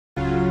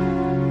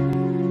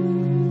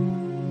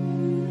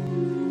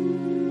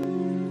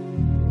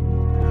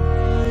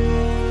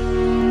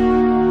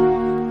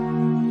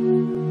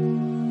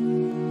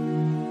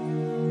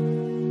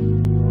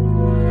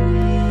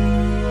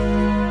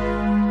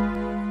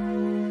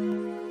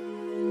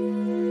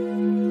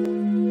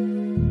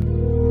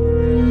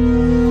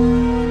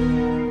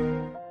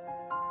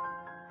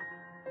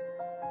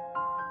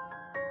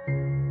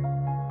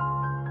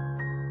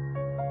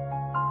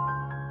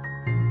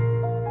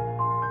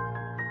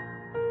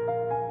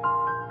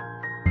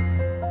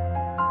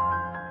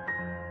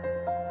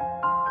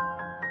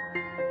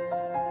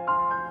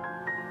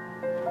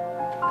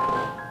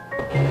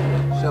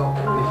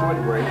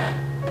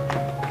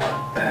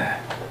break,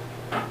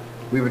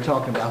 we were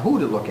talking about who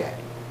to look at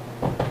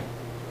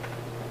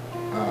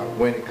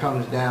when it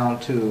comes down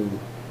to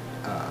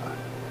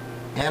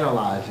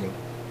analyzing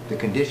the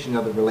condition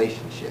of the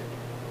relationship,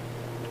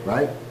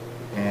 right?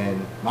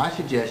 And my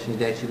suggestion is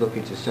that you look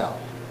at yourself.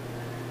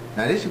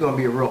 Now this is going to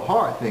be a real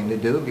hard thing to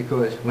do,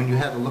 because when you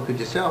have to look at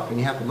yourself, and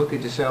you have to look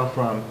at yourself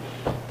from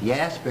the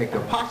aspect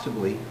of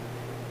possibly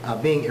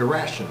being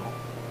irrational,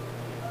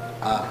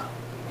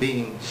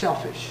 being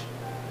selfish,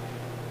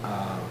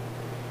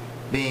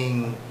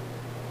 being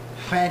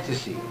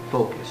fantasy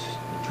focused,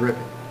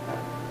 driven.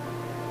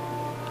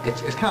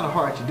 It's kind of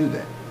hard to do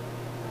that.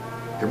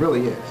 It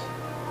really is.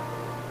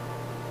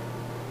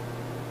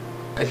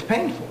 It's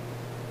painful.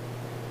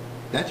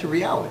 That's a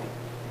reality.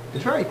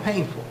 It's very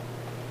painful.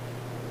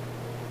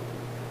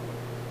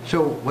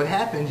 So what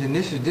happens, and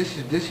this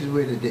is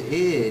where the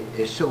id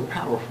is so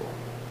powerful,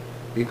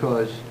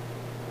 because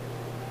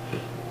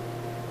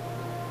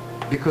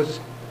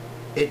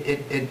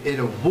it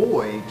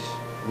avoids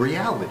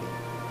reality.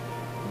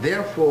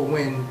 Therefore,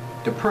 when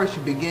the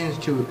person begins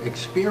to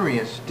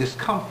experience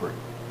discomfort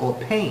or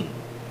pain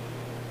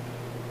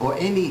or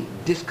any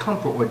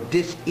discomfort or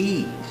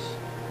dis-ease,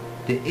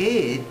 the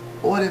id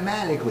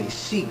automatically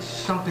seeks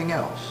something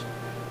else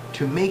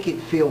to make it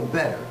feel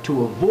better,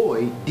 to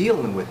avoid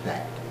dealing with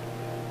that.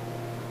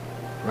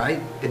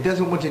 Right? It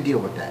doesn't want to deal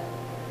with that.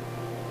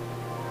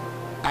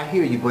 I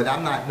hear you, but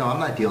I'm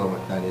not dealing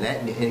with none of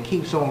that. And it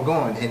keeps on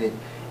going, and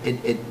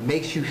it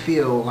makes you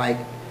feel like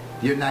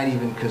you're not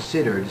even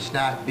considered. It's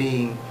not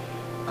being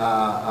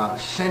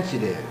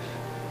sensitive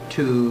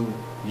to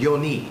your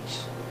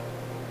needs.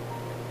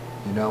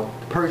 You know,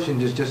 the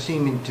person is just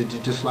seeming to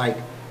just like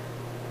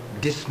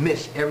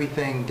dismiss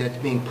everything that's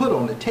being put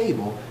on the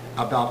table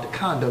about the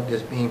conduct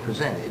that's being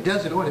presented. It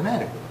does it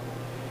automatically.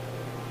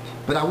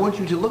 But I want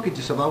you to look at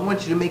yourself. I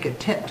want you to make an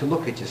attempt to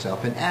look at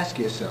yourself and ask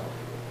yourself,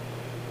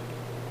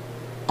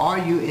 are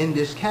you in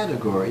this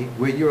category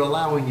where you're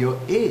allowing your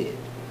id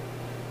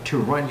to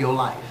run your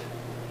life?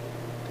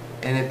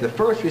 And if the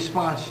first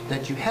response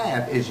that you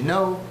have is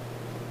no,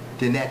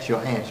 then that's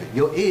your answer.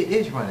 Your id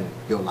is running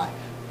your life.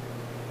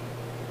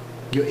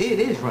 Your id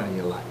is running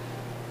your life.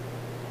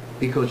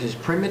 Because it's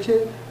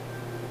primitive,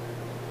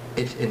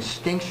 it's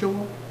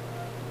instinctual,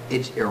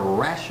 it's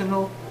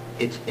irrational,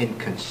 it's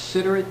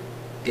inconsiderate,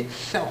 it's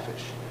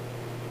selfish.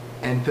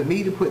 And for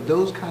me to put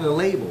those kind of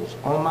labels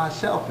on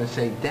myself and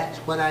say that's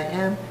what I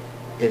am,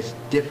 is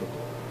difficult.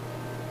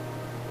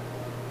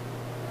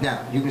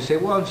 Now, you can say,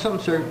 well, in some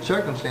certain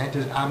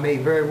circumstances, I may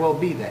very well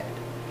be that.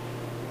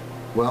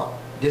 Well,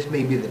 this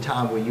may be the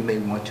time where you may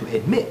want to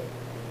admit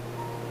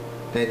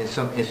that in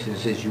some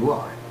instances you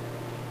are.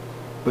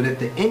 But if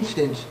the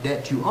instance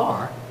that you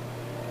are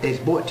is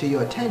brought to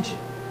your attention,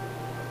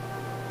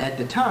 at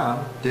the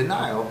time,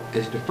 denial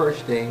is the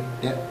first thing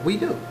that we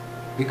do.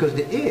 Because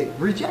the id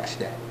rejects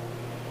that.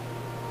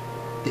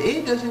 The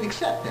id doesn't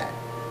accept that.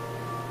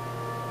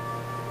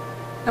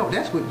 No,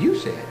 that's what you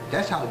said.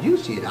 That's how you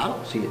see it. I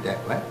don't see it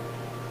that way.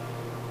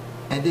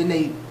 And then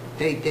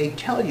they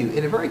tell you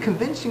in a very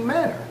convincing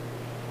manner.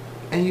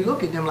 And you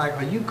look at them like,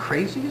 are you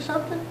crazy or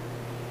something?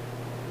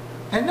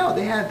 And no,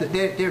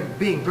 they're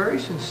being very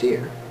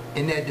sincere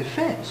in their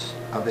defense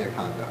of their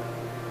conduct,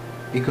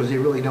 because they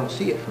really don't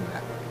see it from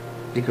that way.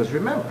 Because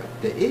remember,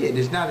 the id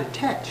is not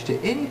attached to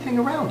anything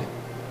around it.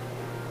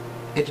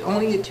 It's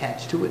only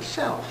attached to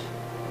itself.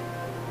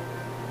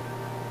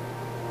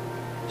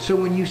 So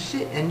when you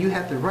sit and you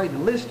have to write a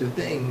list of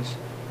things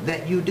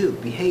that you do,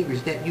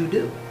 behaviors that you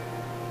do,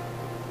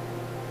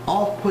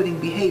 off-putting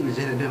behaviors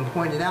that have been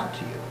pointed out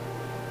to you,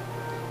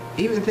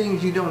 even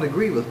things you don't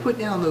agree with, put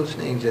down those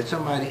things that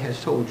somebody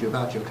has told you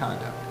about your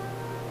conduct.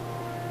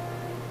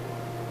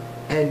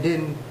 And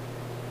then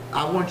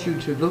I want you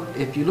to look,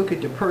 if you look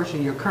at the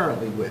person you're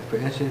currently with, for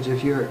instance,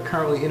 if you're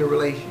currently in a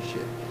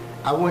relationship,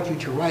 I want you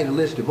to write a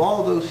list of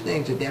all those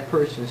things that that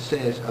person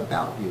says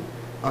about you.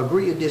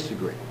 Agree or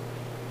disagree.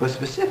 But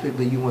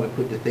specifically, you want to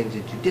put the things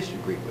that you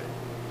disagree with.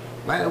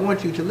 Right? I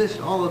want you to list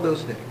all of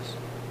those things.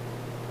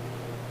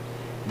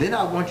 Then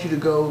I want you to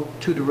go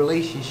to the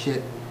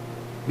relationship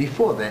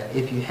before that,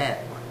 if you had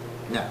one.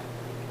 Now,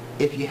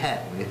 if you had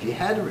one,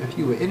 if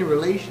you were in a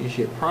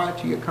relationship prior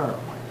to your current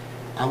one,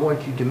 I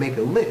want you to make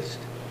a list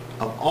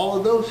of all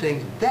of those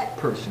things that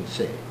person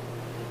said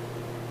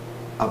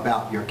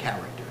about your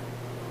character.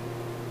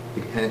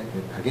 And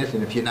I guess,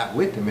 and if you're not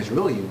with them, it's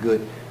really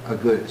a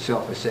good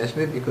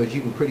self-assessment, because you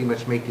can pretty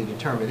much make the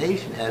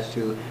determination as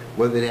to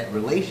whether that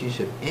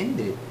relationship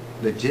ended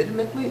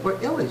legitimately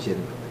or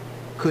illegitimately.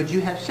 Could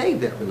you have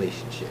saved that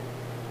relationship?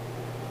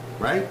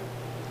 Right?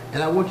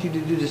 And I want you to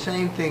do the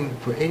same thing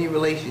for any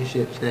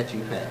relationships that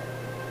you've had.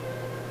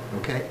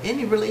 Okay?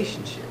 Any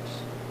relationships.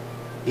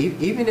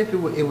 Even if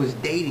it was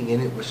dating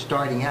and it was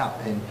starting out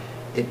and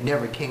it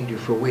never came to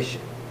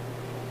fruition.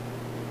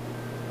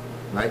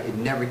 Right? It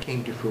never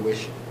came to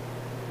fruition.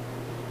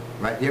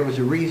 Right? There was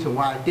a reason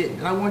why it didn't.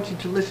 And I want you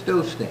to list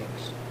those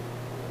things.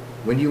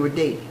 When you were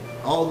dating,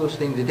 all those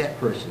things that that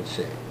person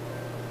said.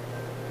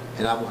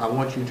 And I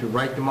want you to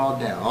write them all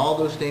down. All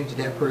those things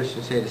that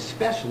person said,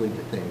 especially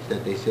the things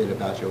that they said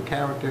about your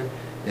character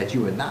that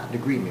you are not in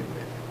agreement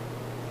with.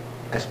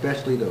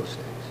 Especially those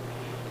things.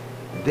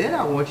 Then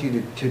I want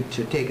you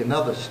to take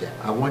another step.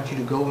 I want you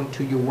to go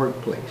into your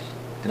workplace.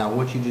 And I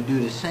want you to do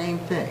the same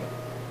thing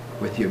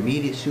with your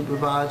immediate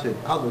supervisor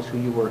and others who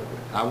you work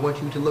with. I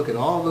want you to look at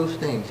all those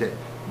things that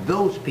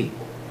those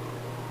people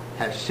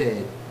have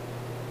said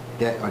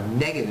that are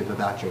negative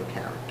about your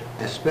character,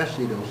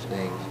 especially those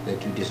things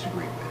that you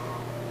disagree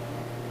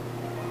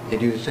with. And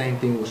do the same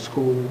thing with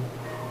school,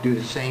 do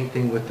the same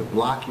thing with the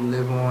block you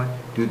live on,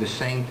 do the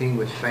same thing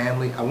with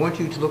family. I want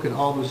you to look at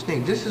all those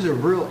things. This is a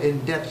real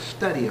in-depth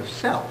study of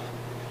self.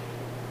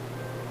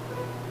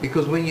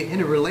 Because when you're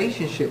in a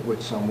relationship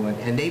with someone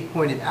and they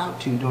point it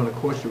out to you during the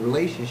course of the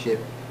relationship,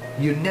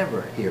 you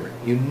never hear it.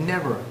 You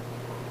never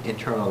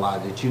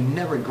internalize it. You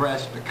never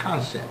grasp the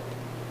concept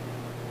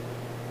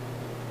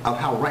of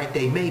how right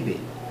they may be.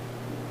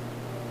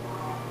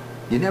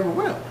 You never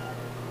will.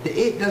 The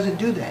id doesn't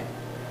do that.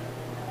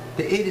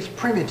 The id is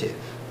primitive.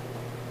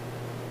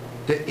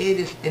 The id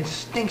is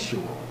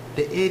instinctual.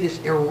 The id is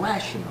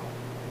irrational.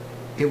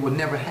 It will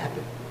never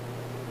happen.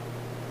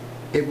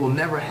 It will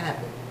never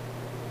happen.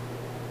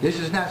 This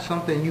is not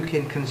something you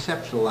can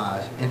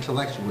conceptualize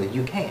intellectually.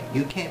 You can't.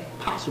 You can't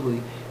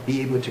possibly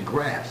be able to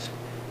grasp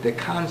the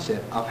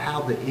concept of how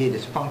the id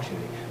is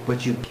functioning.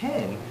 But you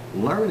can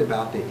learn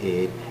about the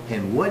id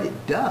and what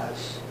it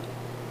does.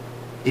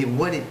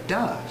 What it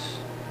does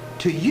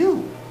to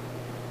you.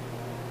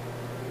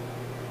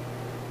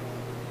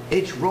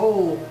 Its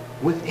role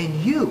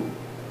within you.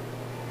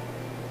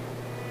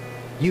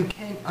 You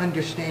can't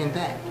understand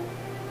that.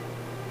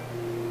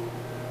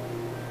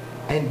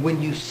 And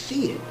when you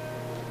see it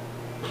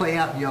play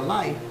out in your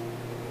life,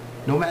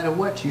 no matter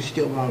what, you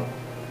still won't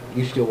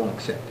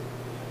accept it.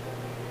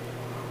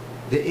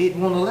 The id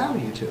won't allow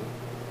you to,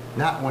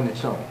 not on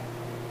its own.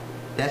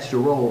 That's the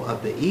role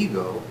of the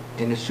ego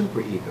and the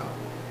superego.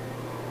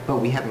 But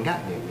we haven't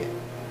gotten there yet.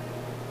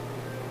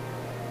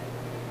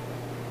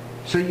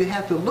 So you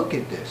have to look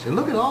at this and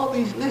look at all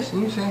these lists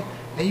and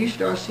you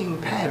start seeing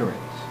patterns.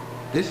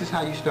 This is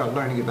how you start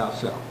learning about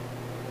self.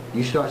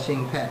 You start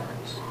seeing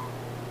patterns.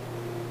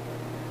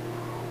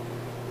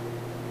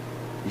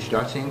 You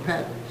start seeing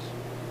patterns.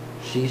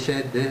 She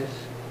said this,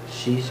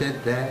 she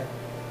said that,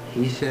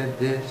 he said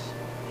this,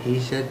 he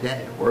said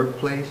that. In the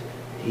workplace,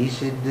 he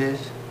said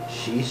this,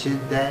 she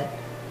said that.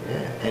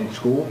 Yeah. In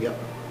school, yep.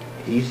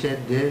 He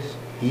said this,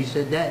 he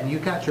said that. And you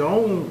got your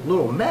own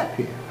little map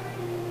here.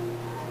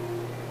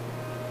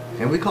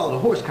 And we call it a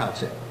horse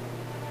concept.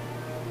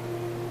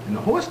 And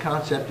the horse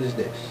concept is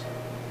this.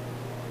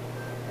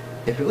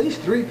 If at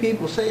least 3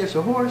 people say it's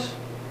a horse,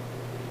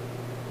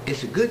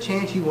 it's a good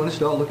chance you want to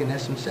start looking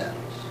at some saddles.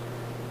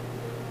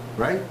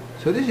 Right?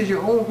 So this is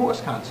your own horse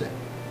concept.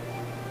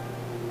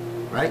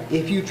 Right?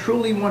 If you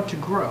truly want to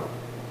grow,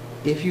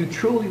 if you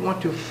truly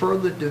want to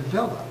further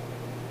develop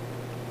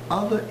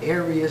other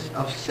areas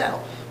of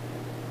self,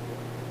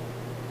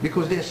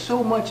 because there's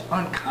so much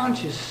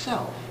unconscious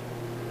self,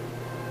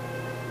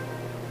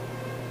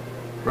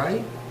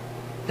 right,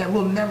 that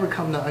we'll never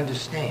come to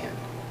understand.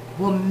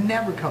 We'll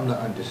never come to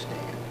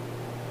understand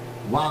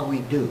why we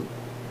do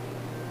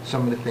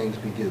some of the things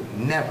we do.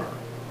 Never.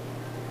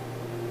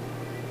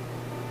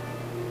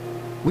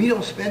 We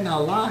don't spend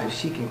our lives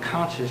seeking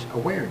conscious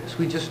awareness.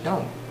 We just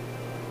don't.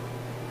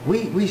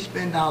 We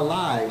spend our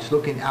lives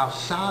looking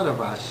outside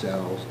of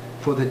ourselves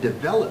for the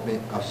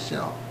development of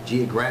self.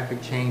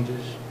 Geographic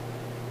changes,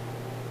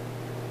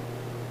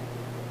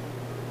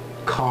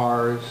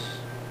 cars,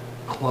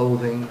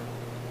 clothing,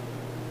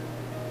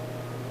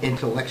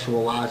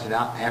 intellectualizing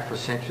our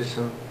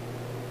Afrocentrism,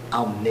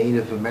 our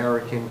Native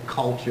American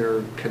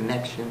culture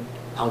connection,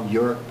 our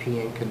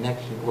European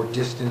connection, or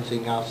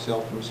distancing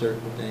ourselves from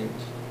certain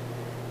things.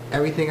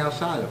 Everything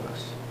outside of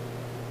us.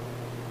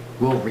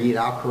 We'll read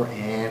our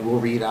Quran, we'll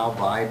read our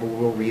Bible,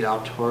 we'll read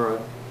our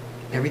Torah,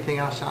 everything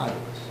outside of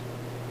us.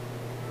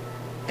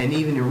 And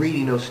even in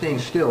reading those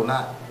things, still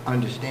not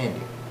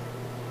understanding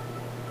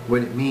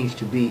what it means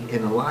to be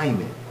in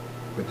alignment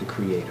with the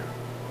Creator.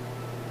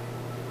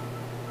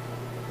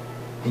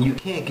 And you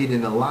can't get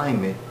in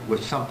alignment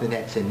with something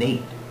that's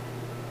innate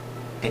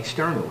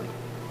externally.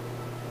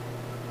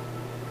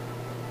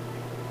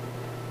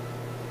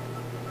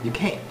 You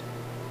can't.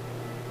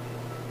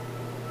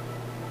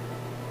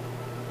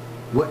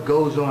 What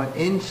goes on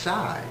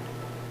inside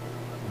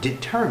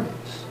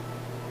determines,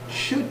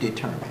 should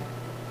determine,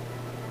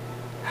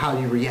 how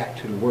you react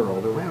to the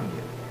world around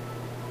you.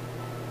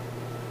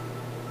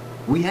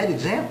 We had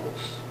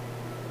examples.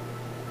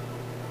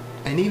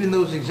 And even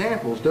those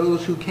examples,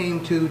 those who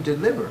came to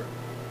deliver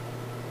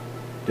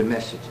the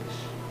messages,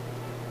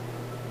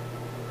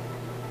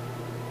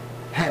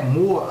 had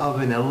more of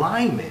an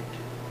alignment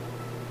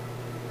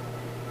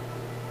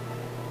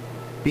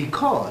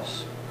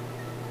because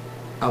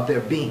of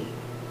their being.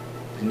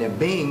 And their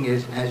being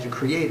is, as the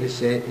Creator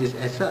said, is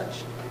as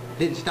such.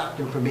 Didn't stop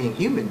them from being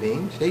human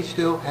beings. They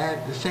still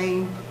had the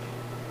same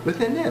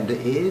within them, the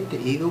id, the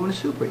ego, and the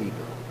superego.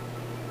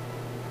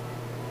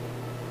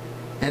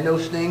 And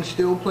those things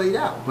still played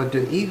out. But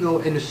the ego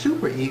and the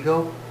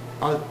superego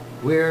are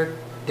where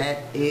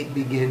that it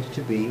begins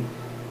to be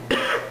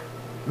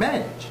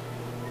managed.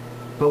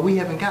 But we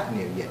haven't gotten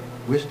there yet.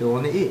 We're still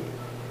on the id.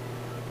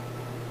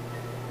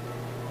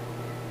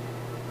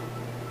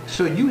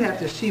 So you have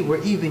to see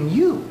where even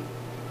you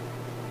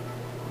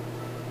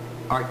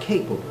are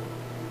capable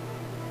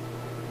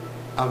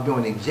of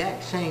doing the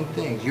exact same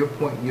things you're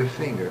pointing your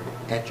finger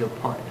at your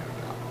partner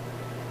about.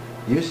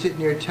 You're sitting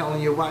there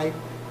telling your wife,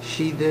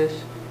 she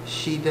this,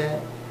 she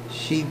that,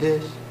 she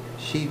this,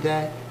 she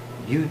that,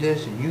 you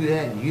this and you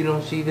that, and you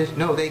don't see this.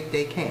 No,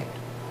 they can't.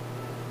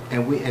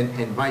 And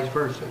vice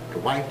versa. The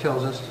wife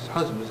tells us, the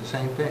husband is the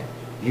same thing.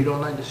 You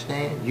don't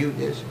understand, you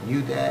this and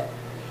you that,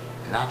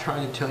 and I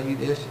try to tell you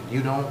this and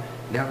you don't,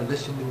 never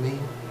listen to me.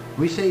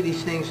 We say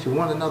these things to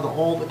one another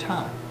all the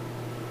time.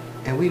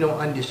 And we don't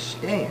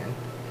understand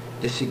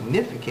the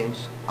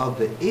significance of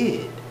the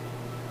id.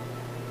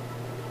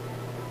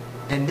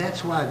 And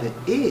that's why the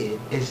id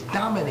is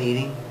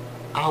dominating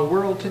our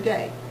world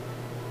today.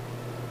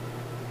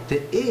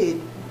 The id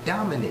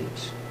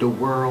dominates the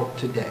world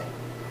today.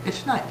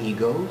 It's not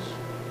egos.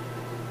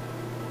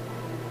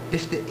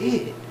 It's the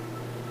id.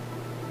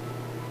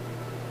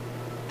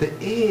 The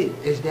id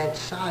is that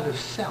side of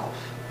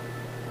self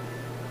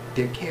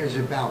that cares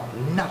about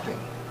nothing.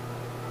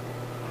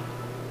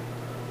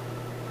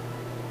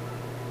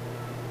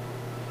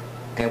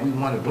 And we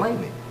want to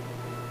blame it.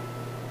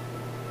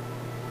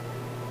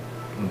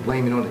 And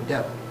blame it on the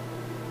devil.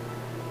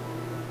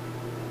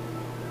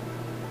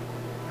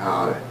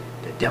 Oh,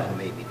 the devil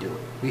made me do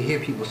it. We hear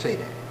people say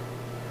that.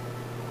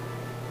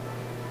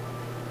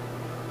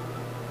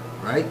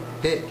 Right?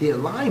 That the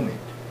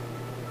alignment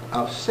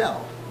of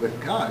self with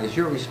God is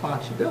your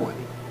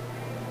responsibility.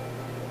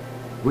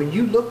 When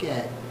you look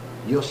at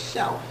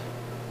yourself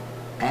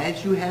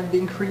as you have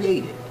been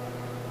created,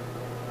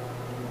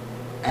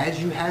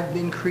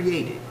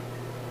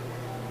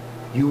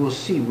 you will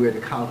see where the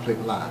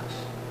conflict lies.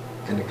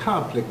 And the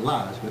conflict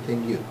lies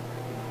within you.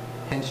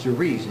 Hence the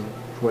reason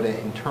for that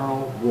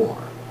internal war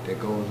that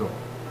goes on.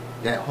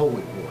 That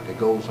holy war that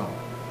goes on.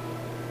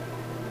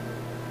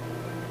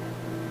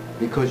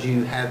 Because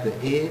you have the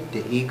id,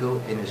 the ego,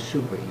 and the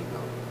superego.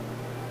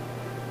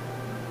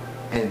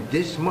 And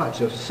this much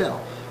of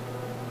self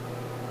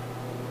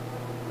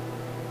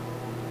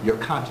you're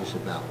conscious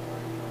about.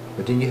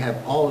 But then you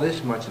have all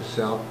this much of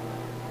self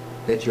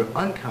that you're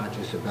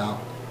unconscious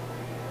about,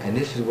 and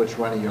this is what's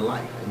running your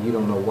life, and you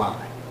don't know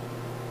why.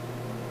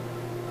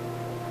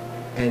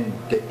 And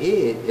the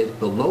id is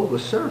below the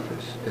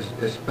surface.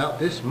 It's about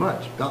this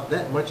much, about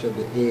that much of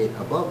the id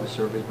above the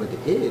surface, but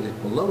the id is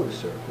below the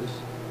surface,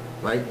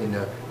 right, in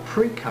the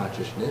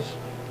pre-consciousness,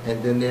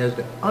 and then there's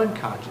the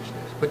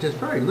unconsciousness. But there's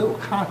very little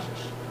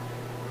conscious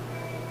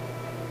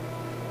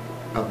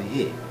of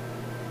the id.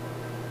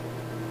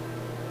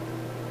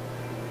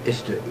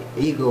 It's the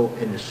ego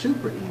and the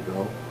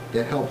superego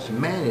that helps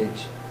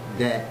manage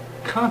that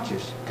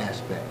conscious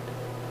aspect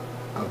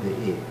of the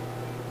id.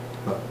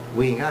 But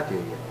we ain't got there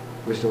yet.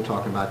 We're still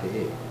talking about the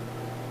id.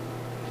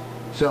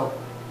 So,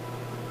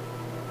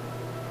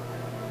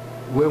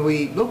 when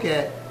we look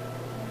at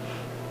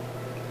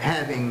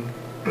having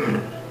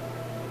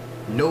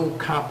no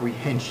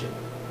comprehension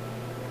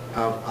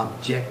of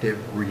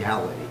objective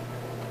reality,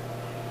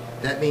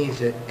 that means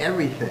that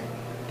everything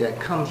that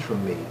comes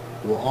from me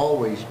will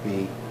always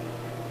be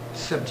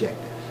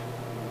subjective.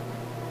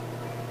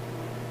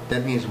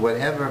 That means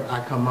whatever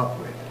I come up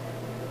with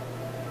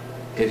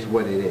is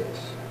what it is.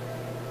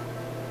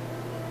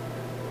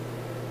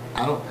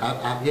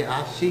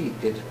 I see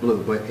it's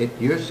blue,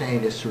 but you're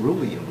saying it's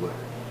cerulean blue.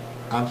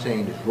 I'm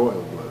saying it's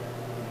royal blue.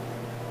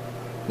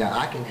 Now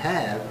I can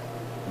have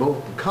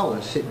both the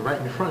colors sitting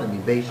right in front of me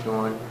based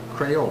on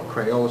Crayola.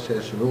 Crayola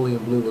says cerulean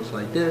blue looks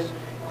like this.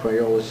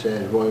 Crayola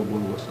says royal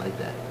blue looks like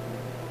that.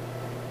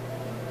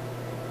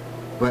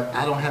 But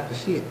I don't have to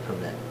see it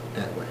from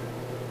that way.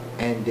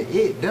 And the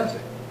id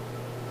doesn't.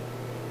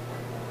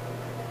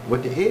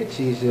 What the id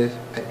sees is,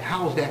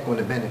 how is that going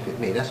to benefit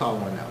me? That's all I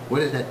want to know. What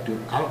does that do?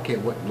 I don't care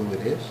what blue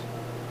it is.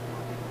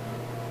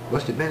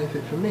 What's the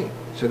benefit for me?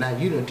 So now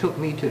you done took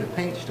me to the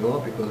paint store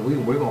because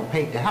we're going to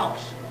paint the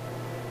house.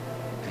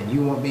 And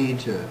you want me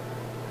to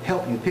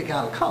help you pick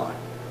out a color.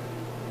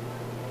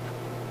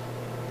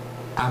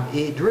 I'm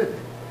id driven.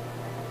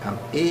 I'm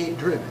id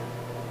driven.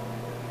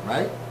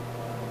 Right?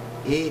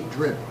 Id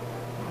driven.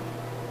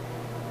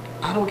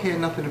 I don't care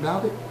nothing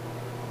about it.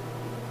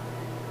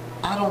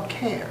 I don't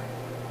care.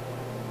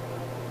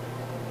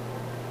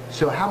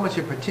 So how much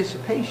of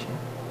participation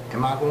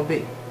am I going to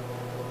be?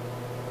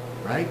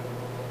 Right?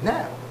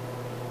 Now,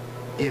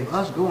 if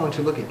us going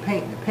to look at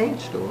paint in the paint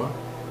store,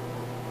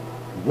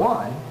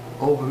 one,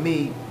 over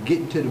me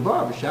getting to the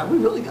barbershop, we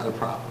really got a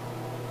problem.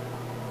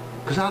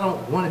 Because I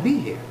don't want to be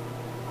here.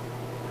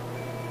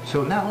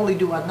 So not only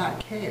do I not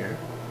care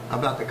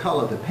about the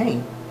color of the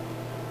paint,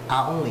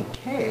 I only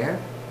care,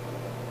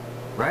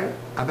 right,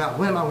 about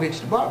when I'm going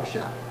to the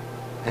barbershop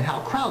and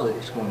how crowded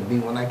it's going to be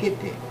when I get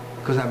there.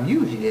 Because I'm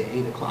usually at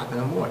 8 o'clock in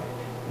the morning.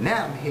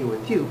 Now I'm here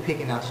with you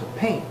picking out some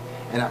paint,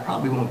 and I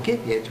probably won't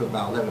get there till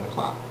about 11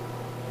 o'clock.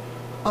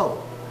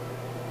 Oh,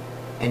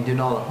 and then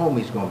all the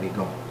homies gonna be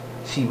gone.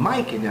 See,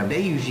 Mike and them,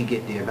 they usually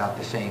get there about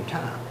the same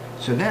time.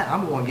 So now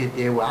I'm gonna get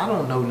there where I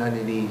don't know none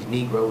of these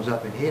Negroes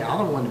up in here. I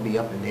don't want to be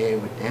up in there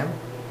with them,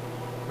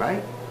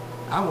 right?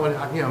 I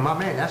want, you know, my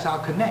man, that's our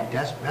connect.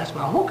 That's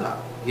my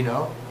hookup. You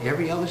know,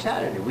 every other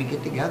Saturday we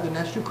get together and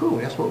that's the crew.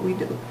 That's what we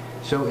do.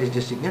 So is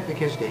the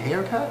significance the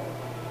haircut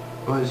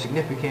or the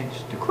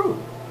significance the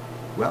crew?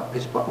 Well,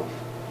 it's both.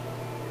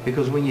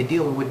 Because when you're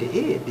dealing with the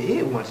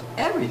id wants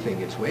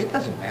everything its way. It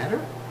doesn't matter.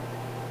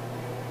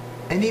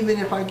 And even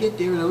if I get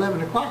there at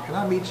 11 o'clock and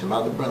I meet some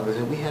other brothers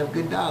and we have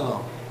good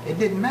dialogue, it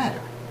didn't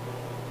matter.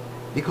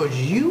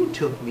 Because you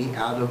took me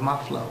out of my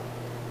flow.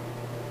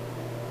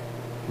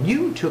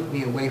 You took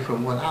me away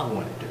from what I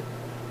want to do.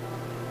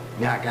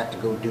 Now I got to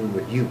go do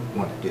what you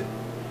want to do.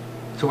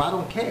 So I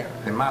don't care.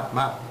 And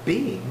my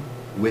being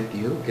with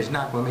you is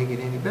not going to make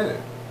it any better.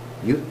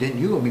 Then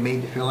you're going to be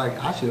made to feel like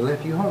I should have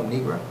left you home,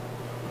 Negro.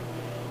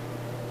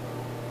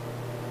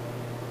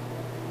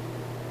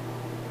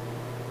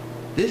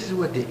 This is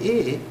what the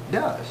id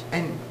does.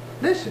 And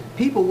listen,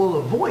 people will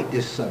avoid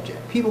this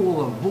subject. People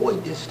will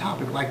avoid this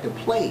topic like the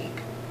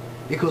plague.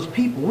 Because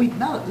people,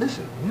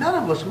 none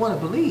of us want to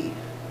believe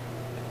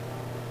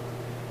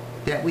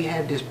that we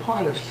have this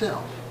part of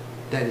self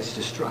that is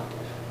destructive.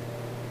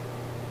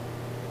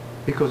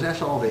 Because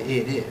that's all the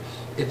id is.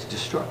 It's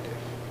destructive.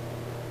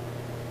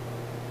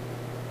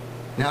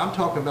 Now I'm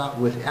talking about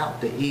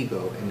without the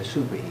ego and the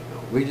superego.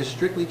 We're just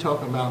strictly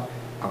talking about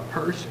a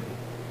person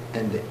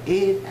and the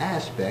id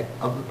aspect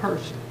of the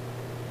person.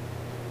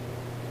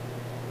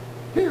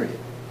 Period.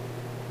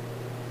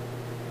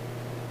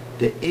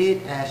 The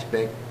id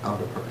aspect of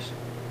the person.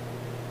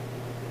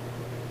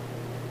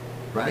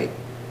 Right?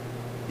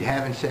 You're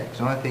having sex.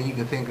 The only thing you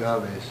can think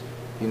of is,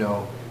 you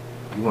know,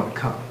 you want to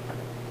come.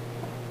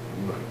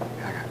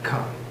 I got to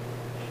come.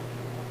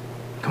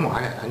 Come on,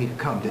 I need to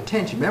come. The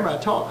tension. Remember I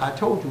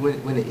told you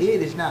when the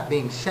id is not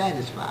being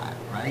satisfied,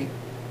 right?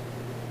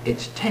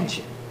 It's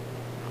tension.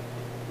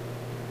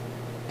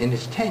 And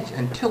it's tension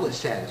until it's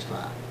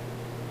satisfied.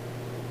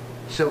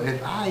 So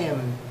if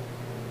I'm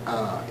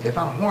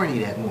horny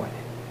that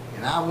morning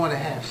and I want to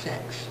have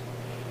sex,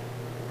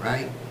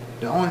 right?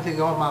 The only thing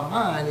on my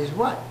mind is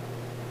what?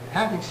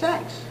 Having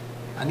sex.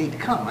 I need to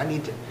come.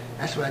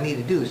 That's what I need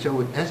to do.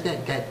 So that's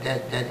that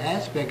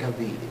aspect of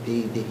the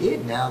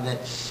id now,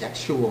 that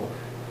sexual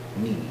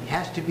need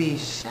has to be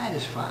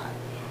satisfied.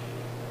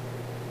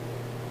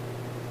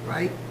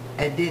 Right?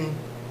 And then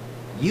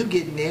you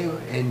get in there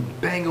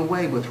and bang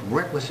away with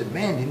reckless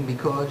abandon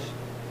because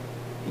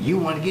you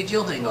want to get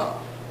your thing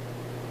off.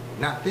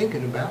 Not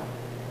thinking about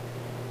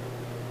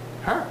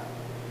her.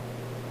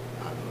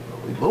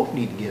 We both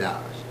need to get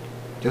ours.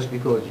 Just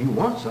because you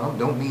want some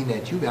don't mean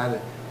that you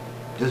gotta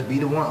just be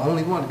the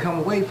only one to come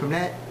away from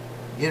that,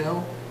 you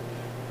know,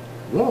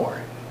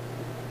 worn,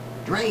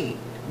 drained,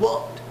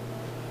 whooped.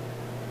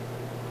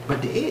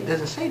 But the id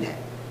doesn't say that.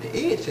 The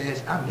id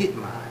says, I'm getting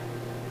mine.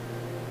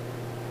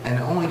 And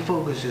the only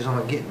focus is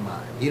on getting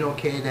mine. You don't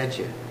care that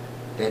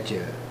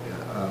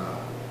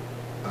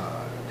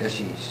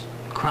she's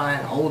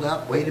crying, hold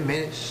up, wait a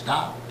minute,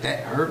 stop, that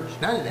hurts,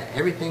 none of that.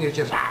 Everything is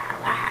just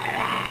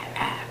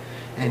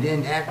and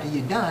then after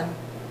you're done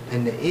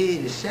and the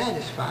id is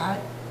satisfied,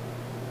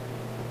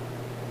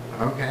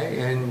 okay,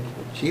 and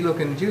she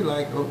looking at you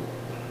like, oh,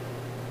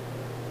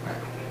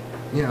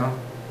 you know,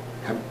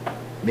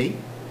 me?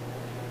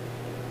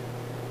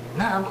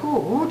 Nah, I'm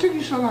cool. What took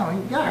you so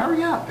long? You gotta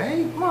hurry up,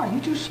 babe. Come on,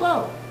 you too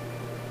slow.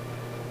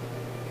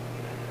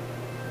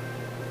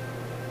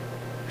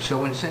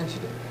 So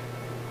insensitive.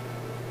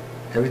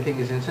 Everything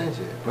is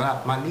insensitive.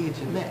 But my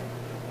needs are met.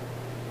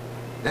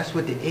 That's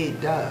what the id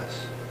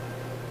does.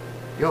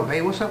 Yo,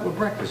 babe, what's up with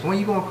breakfast? When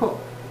you gonna cook?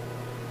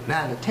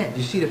 9 to 10.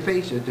 You see the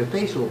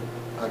facial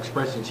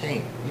expression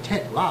change. You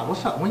 10. Wow,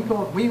 what's up? When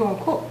you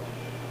gonna cook?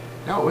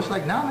 No, it's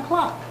like 9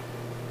 o'clock.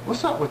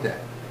 What's up with that?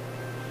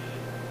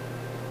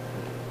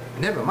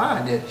 Never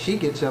mind that she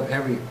gets up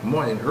every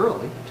morning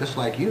early, just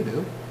like you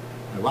do.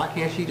 And why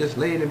can't she just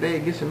lay in bed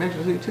and get some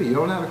extra sleep too? You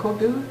don't know how to cook,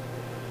 dude?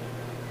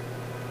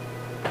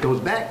 It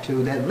goes back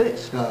to that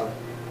list of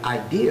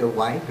ideal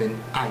wife and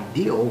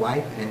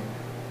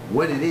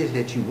what it is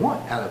that you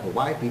want out of a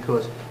wife,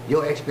 because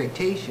your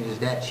expectation is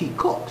that she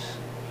cooks.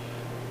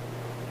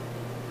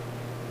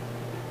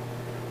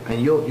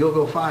 And you'll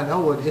go find,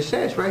 oh, well, it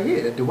says right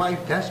here that the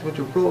wife, that's what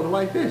the role of the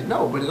wife is.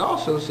 No, but it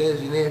also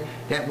says in there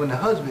that when the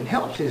husband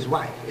helps his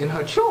wife in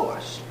her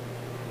chores,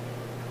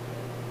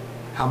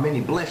 how many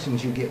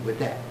blessings you get with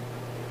that.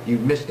 You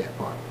missed that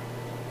part.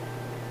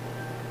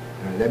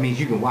 That means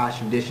you can wash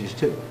some dishes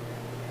too.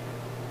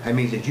 That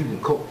means that you can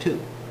cook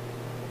too.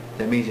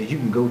 That means that you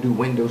can go do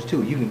windows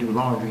too. You can do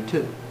laundry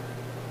too.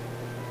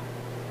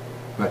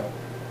 But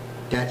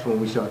that's when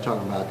we start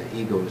talking about the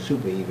ego and the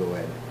superego,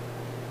 and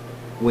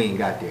we ain't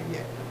got there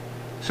yet.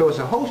 So it's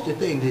a host of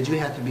things that you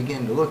have to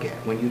begin to look at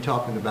when you're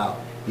talking about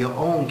your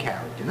own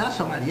character, not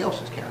somebody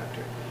else's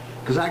character.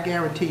 Because I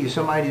guarantee you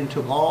somebody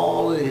took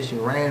all of this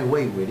and ran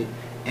away with it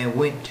and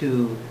went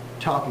to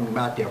talking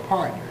about their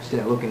partner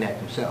instead of looking at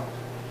themselves.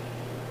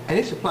 And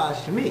this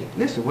applies to me.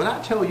 Listen, what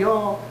I tell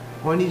y'all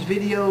on these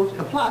videos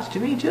applies to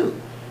me too.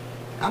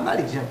 I'm not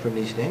exempt from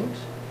these things.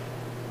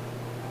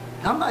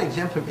 I'm not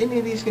exempt from any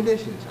of these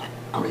conditions.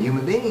 I'm a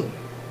human being.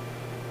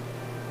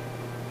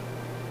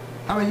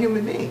 I'm a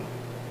human being.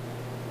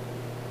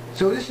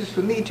 So this is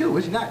for me too.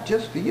 It's not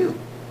just for you.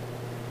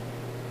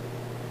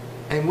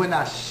 And when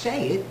I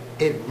say it,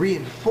 it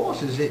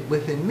reinforces it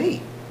within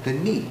me, the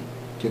need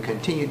to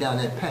continue down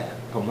that path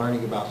of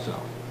learning about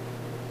self,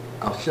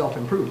 of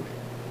self-improvement,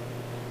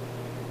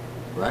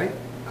 right?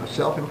 Of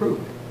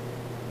self-improvement.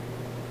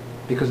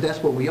 Because that's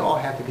what we all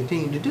have to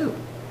continue to do.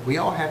 We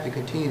all have to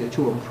continue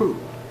to improve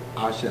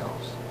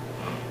ourselves.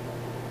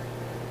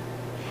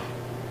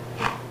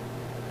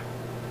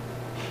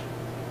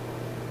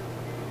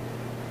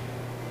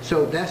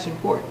 So that's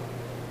important,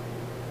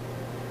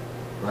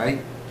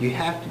 right? You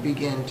have to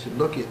begin to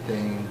look at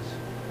things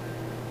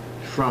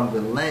from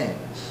the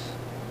lens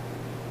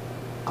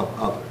of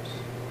others.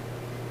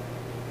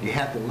 You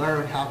have to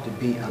learn how to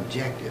be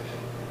objective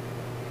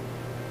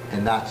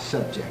and not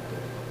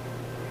subjective,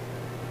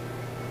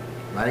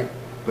 right?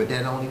 But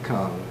that only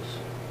comes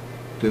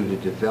through the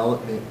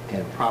development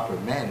and proper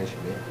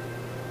management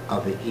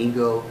of the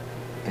ego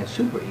and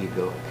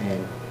superego,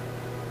 and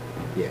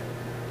yeah,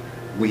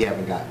 we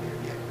haven't gotten there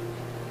yet.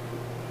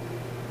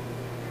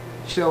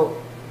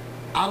 So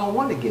I don't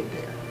want to get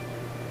there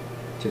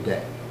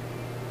today.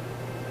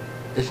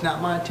 It's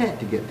not my intent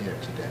to get there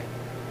today.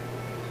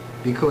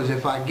 Because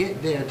if I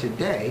get there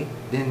today,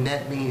 then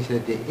that means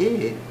that the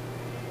id,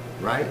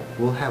 right,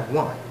 will have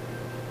won.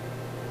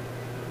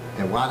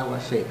 And why do I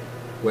say that?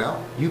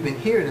 Well, you've been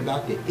hearing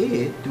about the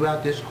id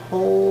throughout this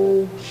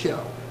whole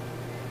show.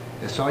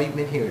 That's all you've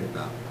been hearing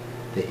about.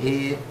 The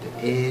id,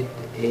 the id,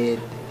 the id,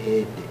 the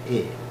id, the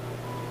id.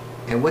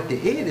 And what the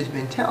id has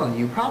been telling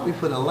you probably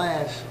for the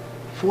last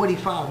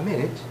 45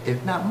 minutes,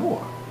 if not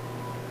more,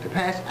 the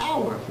past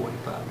hour and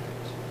 45 minutes,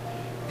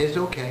 is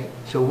okay.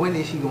 So when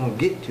is he going to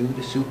get to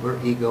the super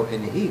ego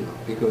and the ego?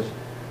 Because,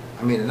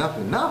 I mean, enough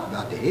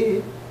about the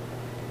id.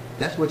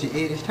 That's what your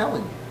id is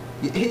telling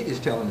you. Your id is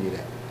telling you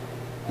that.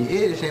 Your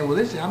id is saying, well,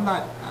 listen,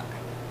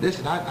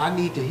 I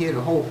need to hear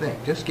the whole thing.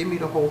 Just give me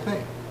the whole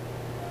thing.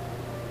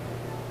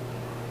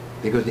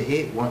 Because the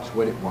id wants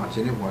what it wants,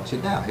 and it wants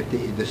it now. If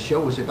the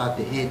show is about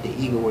the id, the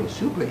ego, or the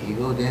super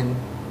ego, then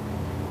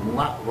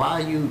why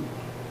are you...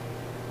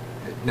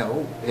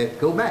 No,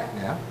 go back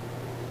now.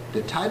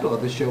 The title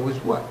of the show is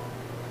what?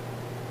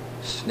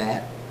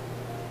 Snap,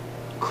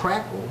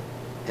 Crackle,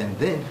 and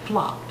then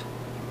Flopped.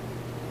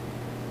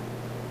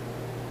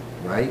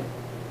 Right?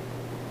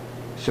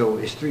 So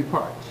it's 3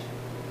 parts.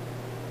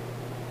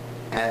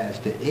 As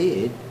the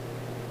id,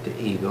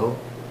 the ego,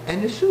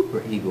 and the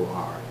super ego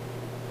are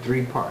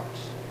 3 parts.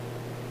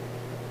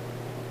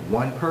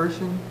 1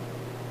 person,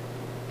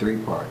 3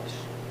 parts.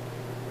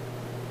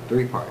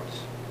 3 parts.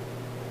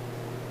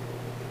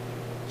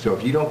 So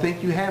if you don't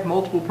think you have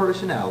multiple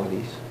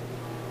personalities,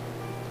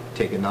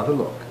 take another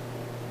look,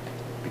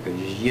 because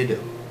you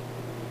do.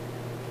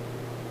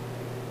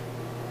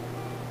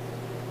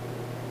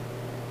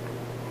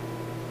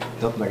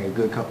 Nothing like a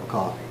good cup of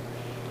coffee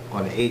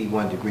on an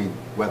 81-degree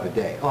weather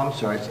day. Oh, I'm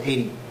sorry, it's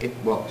 80,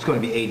 well, it's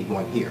going to be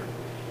 81 here.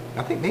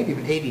 I think maybe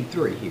even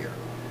 83 here.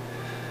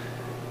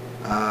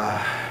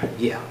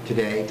 Yeah,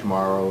 today,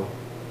 tomorrow,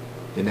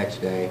 the next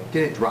day.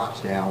 Then it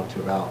drops down to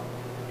about,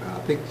 I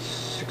think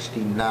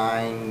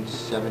 69,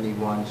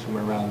 71,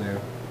 somewhere around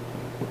there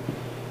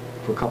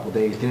for a couple of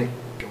days. Then it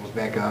goes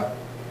back up.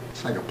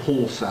 It's like a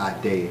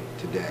poolside day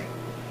today,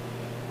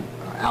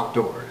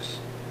 outdoors.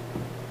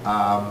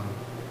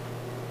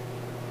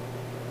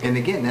 And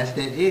again, that's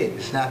that id.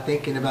 It's not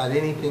thinking about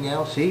anything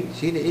else. See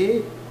the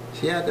id?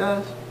 See how it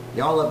does?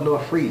 Y'all up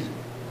north freezing.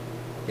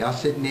 Y'all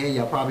sitting there,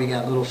 y'all probably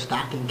got little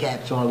stocking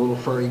caps on, little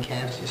furry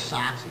caps, your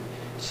socks, and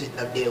sitting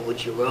up there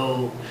with your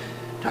robe,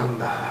 talking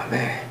about, oh,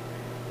 man,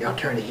 y'all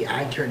turn the heat,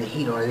 I ain't turned the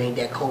heat on, it ain't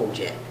that cold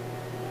yet.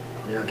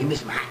 You know, give me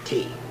some hot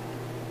tea.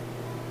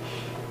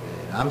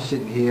 And I'm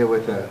sitting here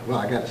with a, well,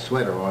 I got a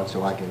sweater on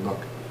so I can look,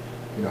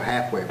 you know,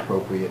 halfway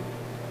appropriate.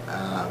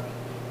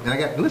 And I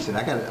got, listen,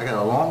 I got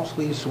a long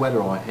sleeve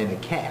sweater on and a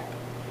cap.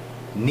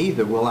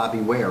 Neither will I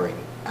be wearing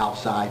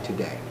outside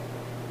today.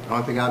 The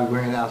only thing I'll be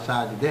wearing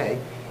outside today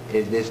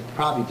is this,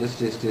 probably just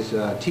this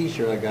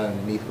t-shirt I got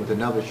underneath with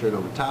another shirt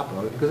over top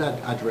of it, because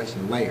I dress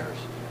in layers.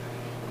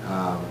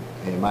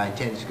 And my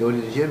intent is to go to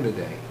the gym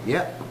today.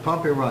 Yep,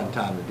 pump and run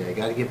time today.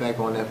 Got to get back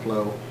on that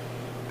flow.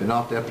 Been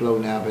off that flow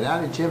now. Been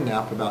out of the gym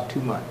now for about 2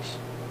 months.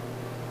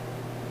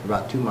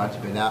 About 2 months.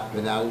 Been out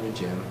of the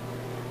gym.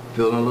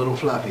 Feeling a little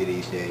fluffy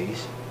these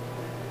days.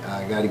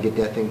 I got to get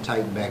that thing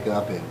tightened back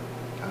up, and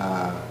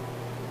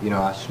you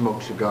know, I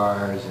smoke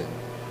cigars, and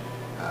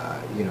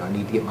you know, I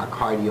need to get my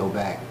cardio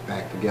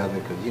back together,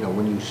 because you know,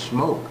 when you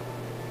smoke,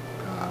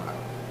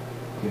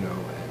 you know,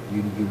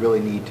 you really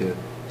need to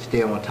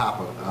stay on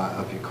top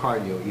of your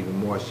cardio even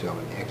more so,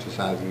 and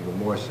exercise even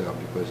more so,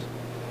 because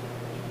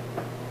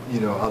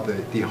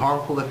of the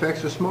harmful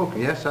effects of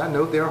smoking. Yes, I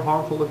know there are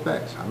harmful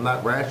effects. I'm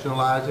not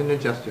rationalizing or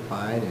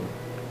justifying, and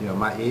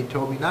my id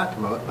told me not to.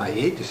 My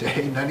id to say,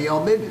 hey, none of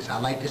y'all business. I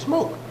like to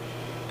smoke.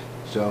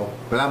 So,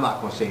 but I'm not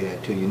going to say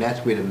that to you. And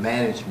that's where the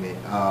management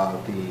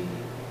of the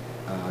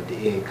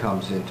id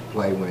comes into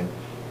play when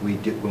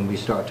we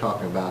start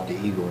talking about the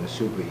ego and the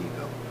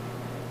superego.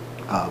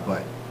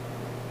 But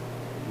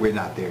we're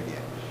not there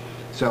yet.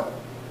 So,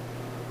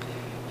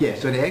 yeah.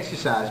 So the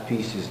exercise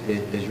piece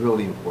is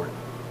really important.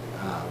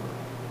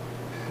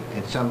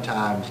 And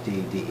sometimes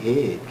the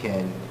id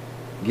can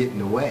get in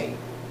the way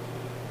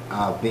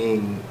of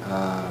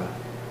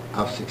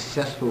of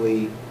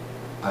successfully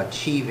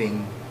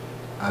achieving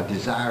a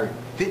desired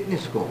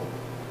fitness goal,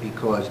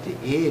 because the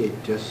id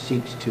just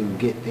seeks to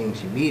get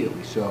things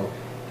immediately. So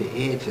the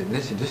id said,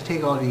 listen, just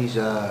take all these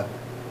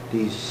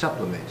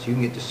supplements. You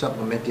can get to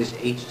supplement this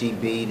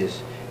HGB,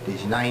 this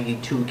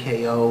 92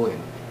 KO,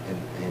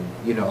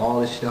 and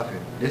all this stuff. And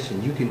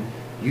listen,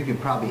 you can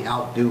probably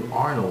outdo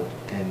Arnold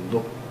and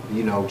look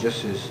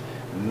just as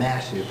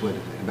massive with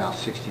about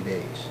 60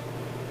 days.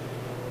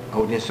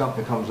 Oh, then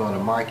something comes on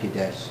the market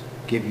that's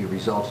give you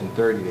results in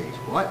 30 days.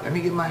 What? Let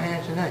me get my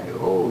hands on that.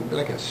 Oh, you're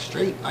like a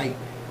straight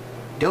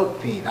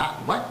dope fiend.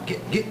 What?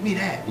 Get me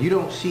that. You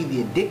don't see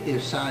the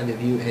addictive side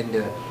of you and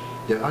the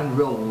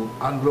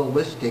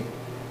unrealistic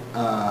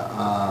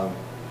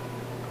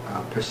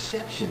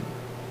perception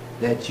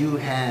that you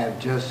have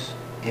just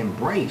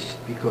embraced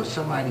because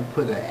somebody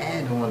put an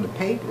ad on the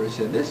paper and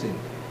said, listen,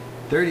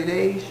 30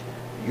 days,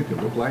 you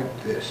can look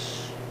like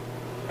this.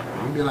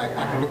 You'd be like,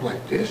 I can look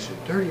like this in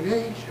 30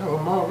 days? Yo,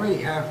 I'm already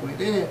halfway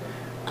there.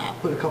 I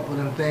put a couple of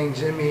them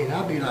things in me and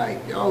I'll be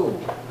like, yo,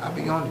 I'll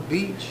be on the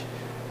beach,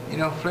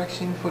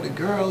 flexing for the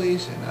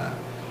girlies, and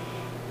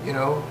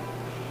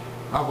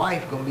my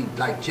wife gonna be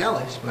like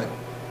jealous, but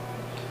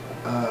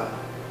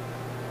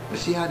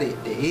see how the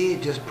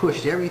id just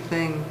pushed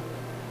everything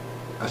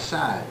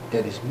aside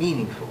that is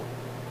meaningful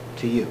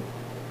to you.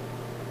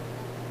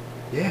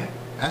 Yeah,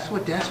 that's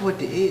what the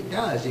id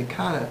does.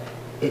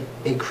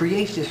 It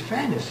creates this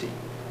fantasy.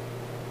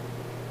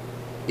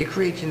 It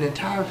creates an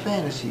entire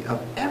fantasy of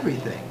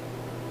everything.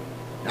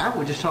 Now, I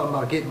was just talking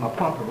about getting my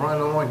pump and run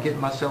on, getting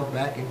myself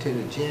back into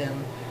the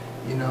gym,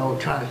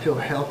 trying to feel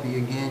healthy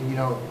again,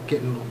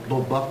 getting a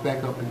little buff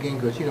back up again,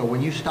 because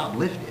when you stop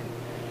lifting,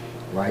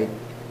 right,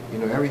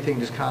 everything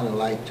just kind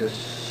of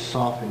just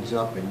softens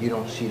up, and you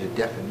don't see the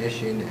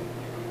definition, and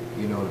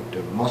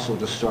the muscle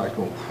just starts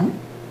going whoop,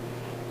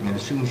 and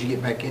as soon as you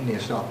get back in there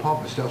and start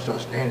pumping, stuff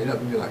starts standing up,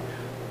 and you're like,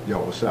 yo,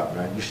 what's up,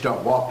 man? You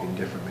start walking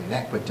differently.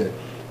 But the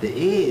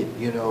id,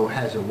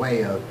 has a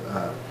way of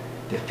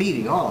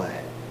defeating all of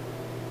that,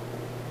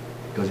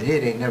 because the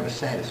id ain't never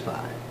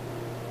satisfied.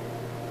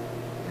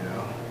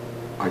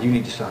 Or you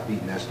need to stop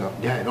eating that stuff.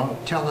 Yeah,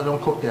 don't tell her,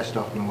 don't cook that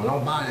stuff no more.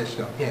 Don't buy that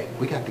stuff. Yeah,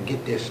 we got to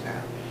get this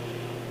now.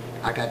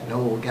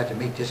 We got to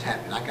make this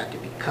happen. I got to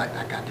be cut.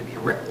 I got to be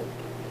rippled.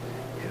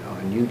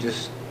 And you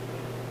just,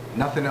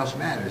 nothing else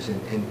matters.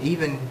 And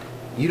even,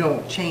 you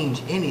don't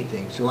change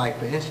anything. So like,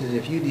 for instance,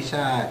 if you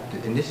decide,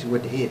 and this is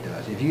what the id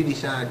does, if you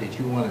decide that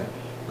you want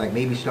to,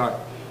 maybe start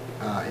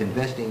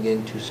investing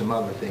into some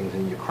other things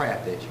in your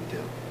craft that you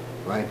do,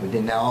 right? But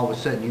then now all of a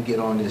sudden you get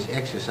on this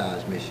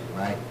exercise mission,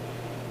 right?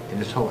 And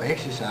this whole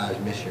exercise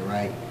mission,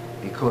 right?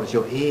 Because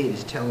your id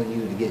is telling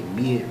you to get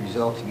immediate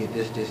results, to get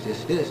this,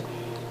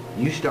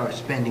 you start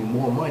spending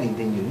more money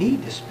than you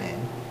need to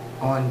spend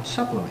on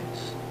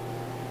supplements.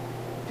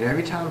 And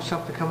every time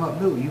something come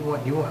up new, you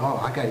want, oh,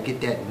 I got to get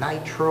that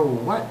nitro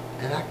what?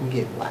 And I can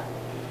get what?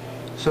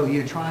 So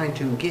you're trying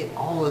to get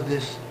all of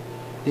these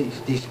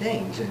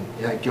things,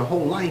 and your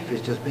whole life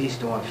is just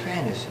based on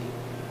fantasy.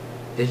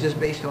 It's just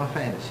based on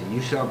fantasy.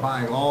 You start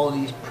buying all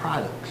these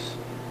products.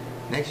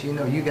 Next thing you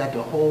know, you got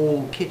the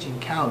whole kitchen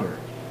counter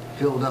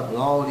filled up with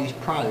all these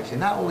products. And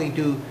not only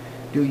do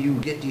you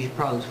get these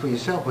products for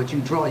yourself, but you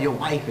draw your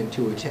wife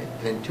into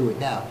it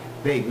now.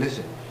 Babe,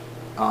 listen,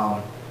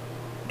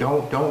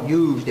 don't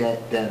use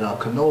that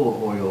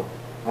canola oil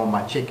on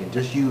my chicken.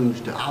 Just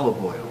use the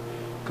olive oil,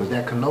 because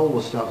that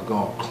canola stuff is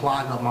going to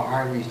clog up my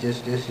arteries,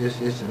 this,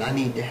 and I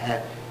need to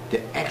have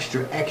the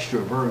extra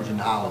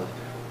virgin olive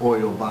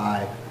oil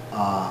by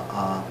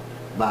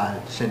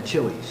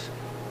Centilli's.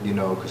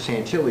 Because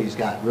Santilli's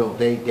got real,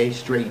 they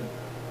straight,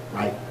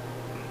 right,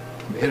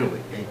 from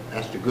Italy.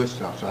 That's the good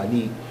stuff. So I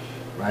need,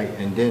 right,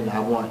 and then I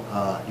want,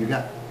 you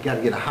got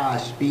to get a high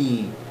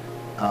speed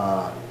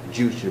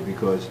juicer,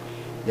 because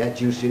that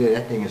juicer there,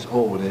 that thing is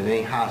old and it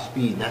ain't high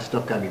speed, and that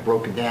stuff got to be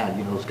broken down.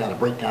 It's got to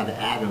break down the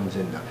atoms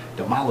and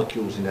the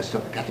molecules and that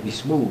stuff. It got to be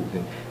smooth,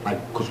 and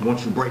because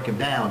once you break them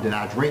down, then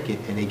I drink it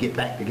and they get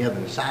back together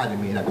inside of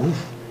me, and I go,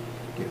 oof.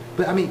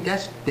 But I mean,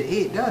 that's the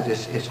it does.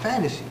 It's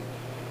fantasy.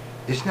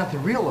 There's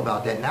nothing real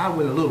about that. Now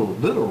we're a little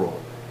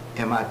literal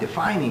in my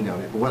defining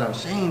of it. But what I'm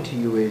saying to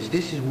you is,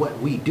 this is what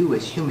we do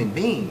as human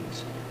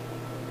beings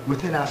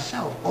within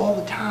ourselves all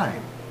the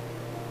time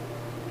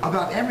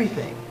about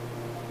everything.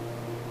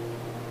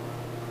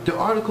 The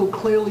article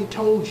clearly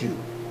told you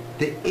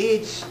that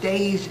it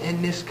stays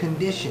in this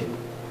condition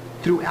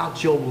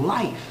throughout your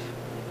life.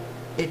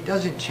 it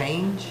doesn't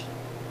change.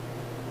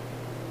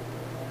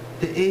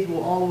 The id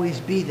will always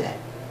be that.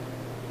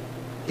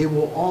 It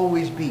will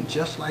always be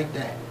just like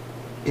that.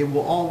 It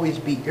will always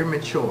be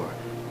immature,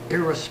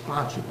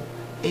 irresponsible,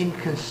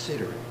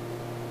 inconsiderate,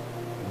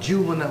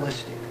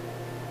 juvenilistic.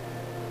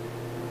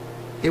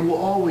 It will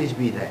always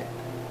be that.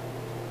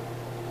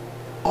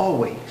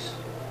 Always.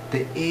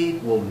 The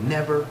id will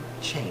never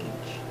change.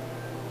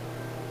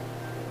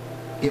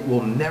 It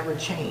will never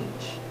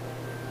change.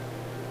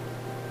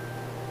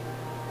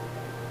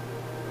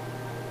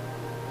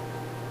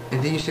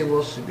 And then you say,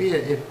 well,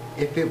 Sabir,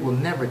 if it will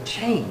never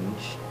change,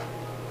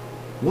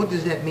 what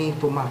does that mean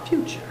for my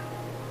future?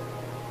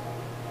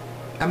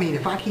 I mean,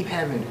 if I keep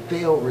having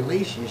failed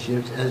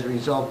relationships as a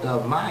result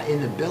of my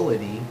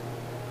inability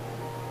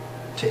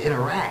to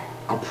interact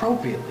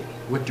appropriately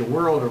with the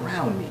world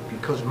around me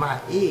because my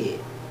id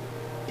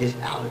is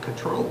out of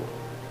control.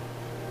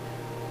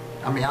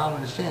 I mean, I don't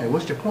understand it.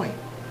 What's the point?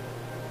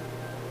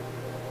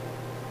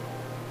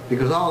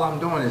 Because all I'm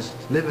doing is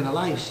living a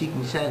life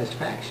seeking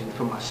satisfaction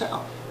for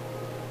myself.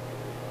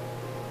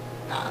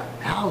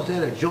 How is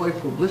that a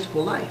joyful,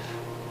 blissful life?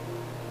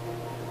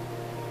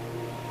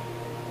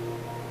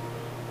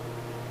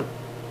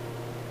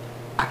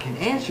 I can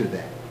answer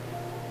that.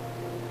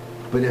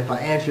 But if I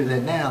answer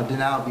that now,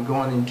 then I'll be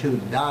going into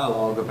the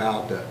dialogue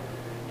about the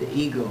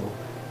ego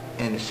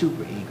and the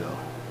superego.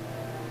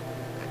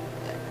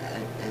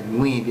 And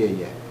we ain't there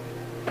yet.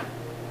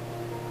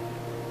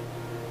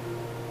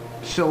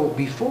 So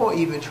before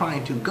even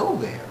trying to go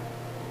there,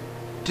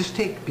 just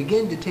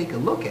begin to take a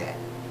look at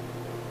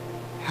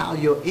how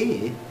your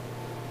id,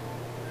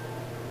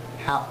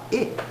 how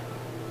it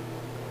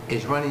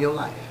is running your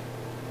life.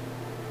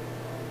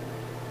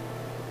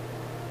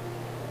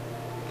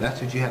 That's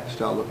what you have to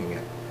start looking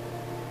at.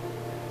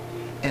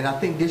 And I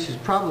think this is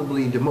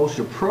probably the most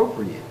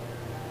appropriate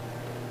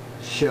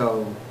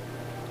show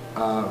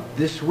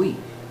this week,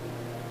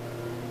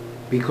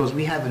 because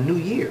we have a new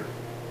year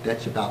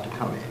that's about to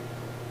come in.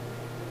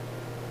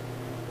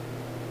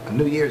 A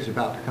new year is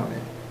about to come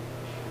in.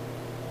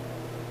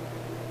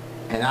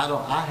 And I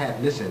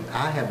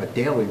have a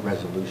daily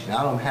resolution.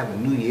 I don't have a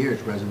New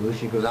Year's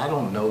resolution because I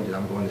don't know that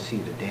I'm going to see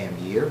the damn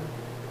year.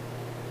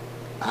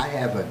 I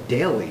have a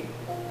daily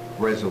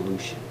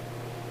resolution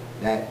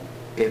that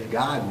if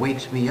God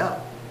wakes me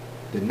up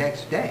the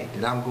next day,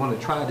 that I'm going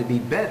to try to be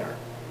better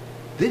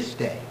this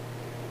day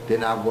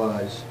than I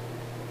was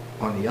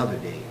on the other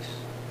days.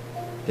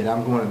 That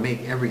I'm going to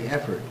make every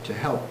effort to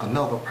help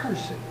another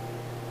person.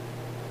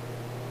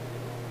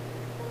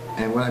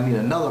 And when I mean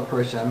another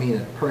person, I mean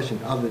a person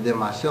other than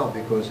myself,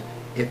 because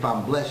if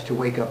I'm blessed to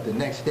wake up the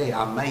next day,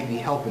 I might be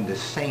helping the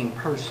same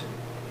person,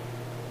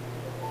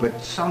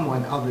 but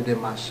someone other than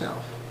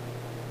myself.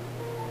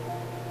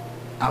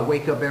 I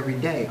wake up every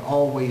day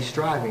always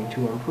striving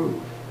to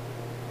improve.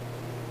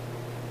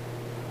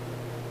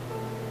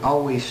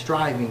 Always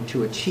striving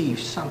to achieve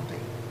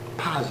something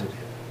positive.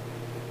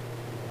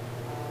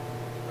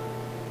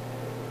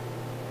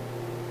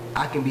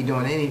 I can be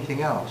doing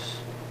anything else.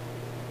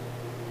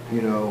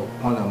 You know,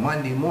 on a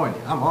Monday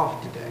morning. I'm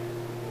off today.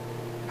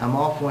 I'm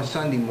off on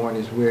Sunday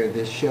mornings, where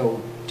this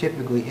show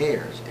typically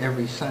airs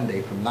every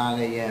Sunday from 9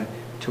 a.m.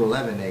 to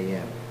 11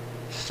 a.m.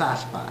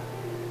 Spot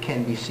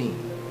can be seen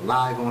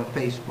live on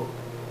Facebook.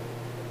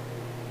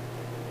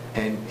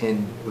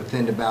 And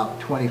within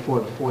about 24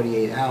 to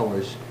 48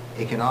 hours,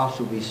 it can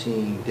also be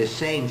seen, the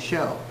same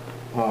show,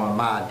 on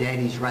my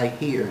Daddy's Right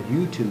Here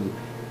YouTube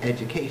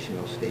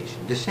educational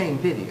station. The same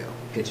video.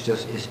 It's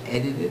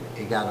edited.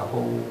 It got a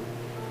whole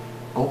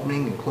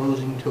opening and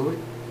closing to it,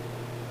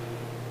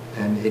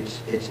 and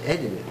it's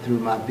edited through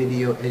my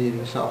video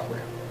editing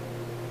software,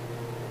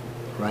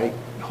 right?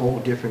 Whole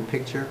different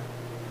picture,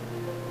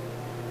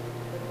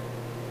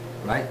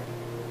 right?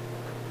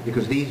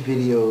 Because these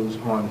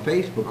videos on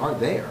Facebook are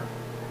there,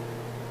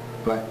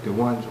 but the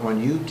ones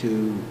on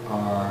YouTube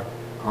are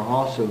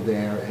also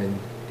there, and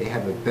they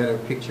have a better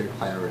picture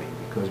clarity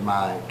because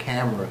my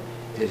camera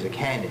is a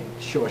Canon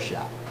Sure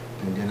Shot,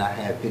 and then I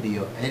have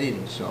video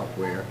editing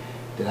software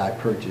that I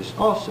purchased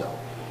also,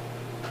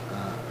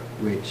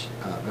 which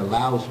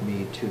allows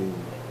me to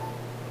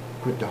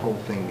put the whole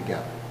thing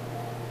together,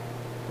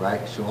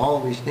 right? So all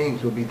these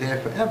things will be there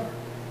forever.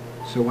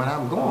 So when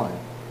I'm gone,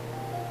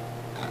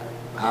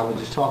 I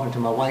was just talking to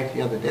my wife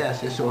the other day. I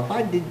said, so if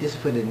I did this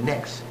for the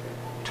next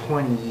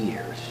 20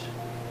 years,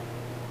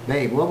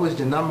 babe, what was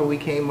the number we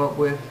came up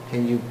with?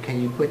 Can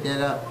you put that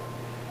up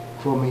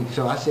for me?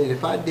 So I said,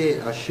 if I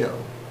did a show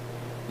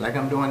like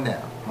I'm doing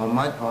now,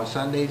 on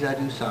Sundays I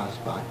do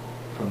Spot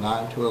from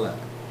 9 to 11.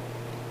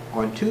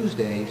 On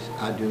Tuesdays,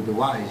 I do the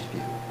Wise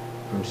View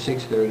from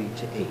 6:30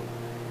 to 8.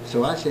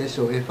 So I said,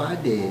 so if I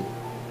did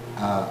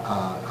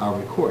a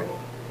recording,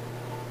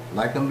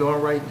 like I'm doing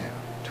right now,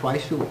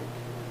 twice a week,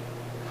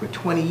 for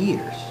 20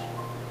 years,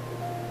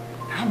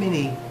 how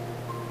many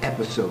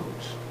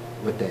episodes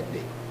would that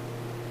be?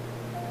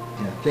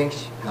 And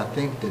I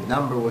think the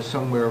number was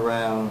somewhere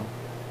around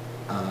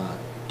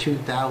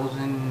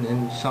 2,000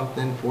 and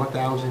something,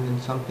 4,000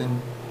 and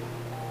something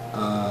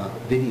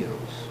videos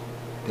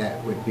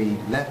that would be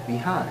left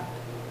behind.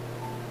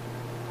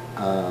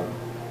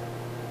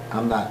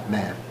 I'm not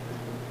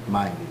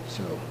math-minded,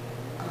 so,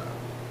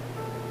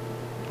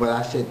 but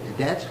I said,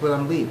 that's what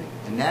I'm leaving,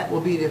 and that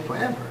will be there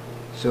forever.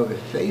 So if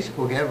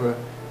Facebook ever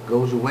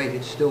goes away,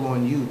 it's still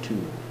on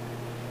YouTube,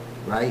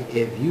 right?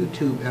 If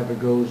YouTube ever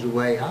goes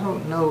away, I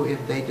don't know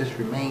if they just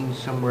remain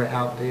somewhere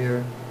out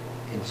there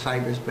in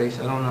cyberspace.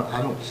 I don't know.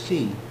 I don't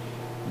see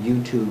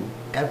YouTube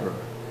ever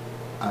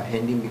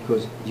ending,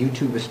 because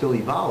YouTube is still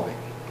evolving.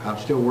 I'm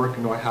still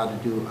working on how to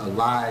do a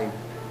live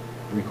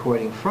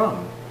recording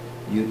from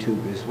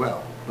YouTube as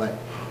well. But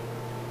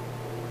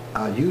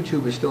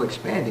YouTube is still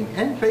expanding,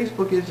 and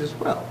Facebook is as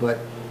well. But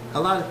a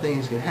lot of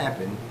things can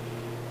happen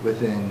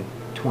within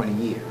 20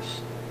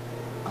 years.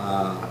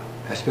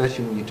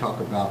 Especially when you talk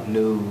about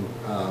new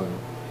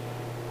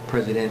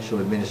presidential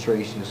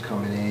administrations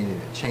coming in,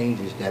 and the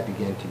changes that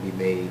begin to be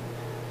made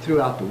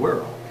throughout the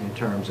world in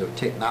terms of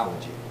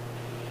technology.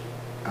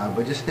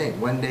 But just think,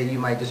 one day you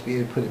might just be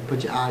able to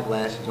put your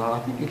eyeglasses on.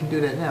 I think you can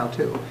do that now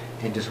too,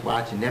 and just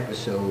watch an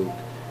episode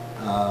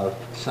of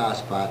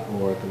Spot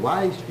or The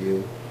Wise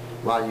View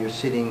while you're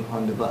sitting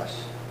on the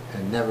bus,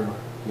 and never,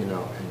 you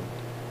know, and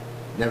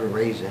never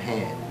raise a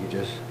hand. You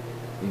just,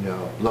 you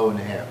know, blow in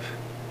the air,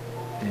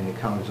 and it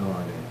comes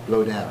on, and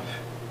blow down,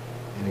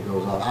 and it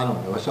goes off. I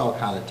don't know. It's all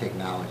kind of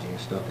technology and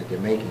stuff that they're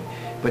making.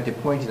 But the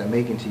point that I'm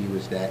making to you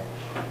is that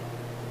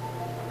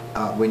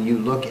when you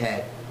look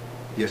at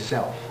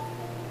yourself,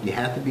 you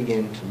have to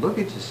begin to look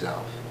at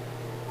yourself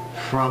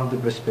from the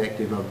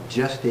perspective of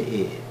just the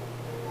id.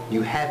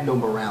 You have no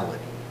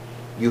morality.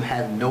 You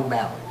have no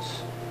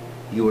balance.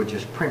 You are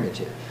just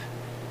primitive.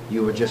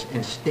 You are just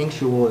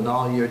instinctual in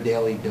all your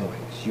daily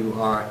doings. You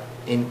are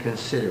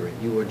inconsiderate.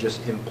 You are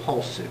just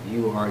impulsive.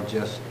 You are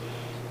just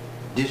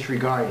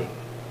disregarding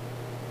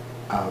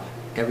of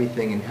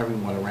everything and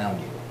everyone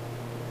around you.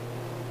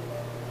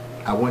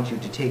 I want you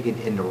to take it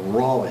in the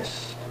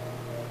rawest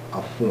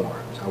of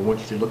forms. I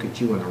want you to look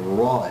at you in the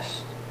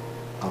rawest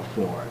of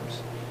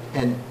forms.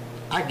 And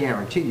I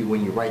guarantee you,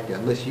 when you write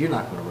that list, you're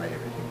not going to write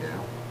everything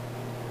down.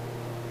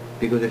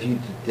 Because if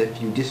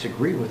you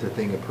disagree with the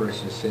thing a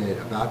person said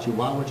about you,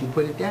 why would you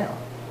put it down?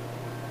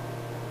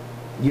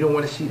 You don't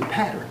want to see the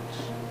patterns.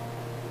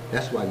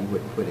 That's why you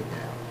wouldn't put it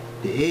down.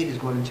 The id is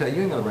going to tell you,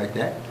 you ain't going to write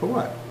that. For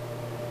what?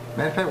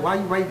 Matter of fact, why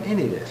are you writing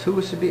any of this? Who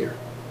is Sabir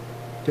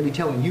to be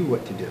telling you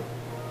what to do?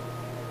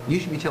 You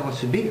should be telling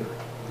Sabir.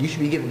 You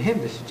should be giving him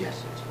the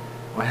suggestions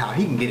on how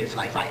he can get his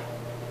life right.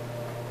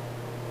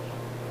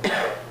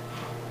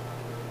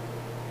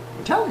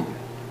 I'm telling you.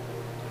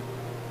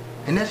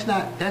 And that's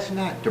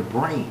not the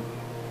brain.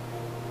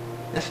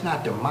 That's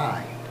not the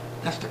mind.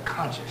 That's the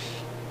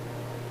conscious.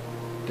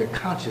 The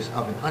conscious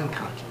of an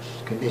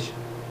unconscious condition.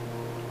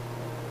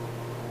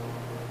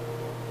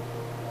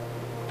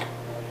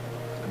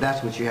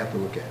 That's what you have to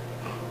look at.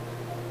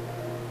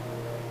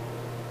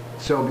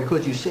 So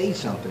because you say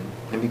something,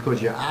 and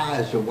because your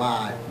eyes are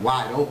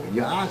wide open,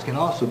 your eyes can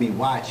also be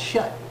wide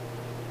shut.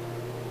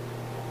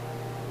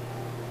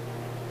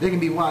 They can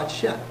be wide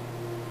shut.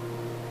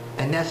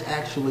 And that's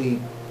actually,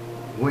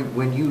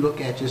 when you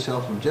look at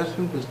yourself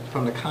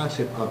from the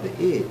concept of the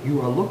id, you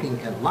are looking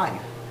at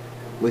life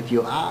with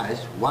your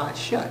eyes wide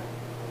shut.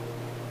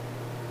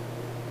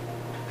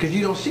 Because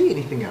you don't see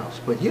anything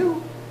else but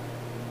you.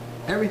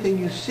 Everything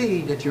you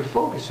see that you're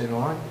focusing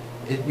on,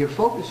 you're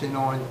focusing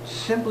on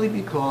simply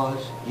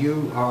because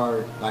you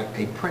are like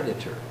a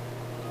predator.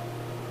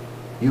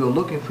 You are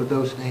looking for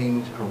those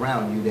things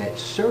around you that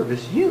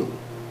service you,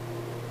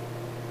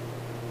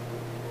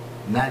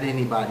 not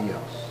anybody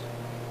else.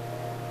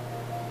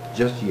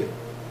 Just you.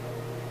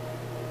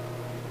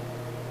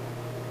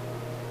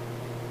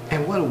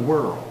 And what a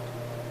world,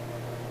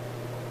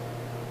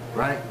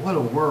 right? What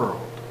a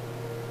world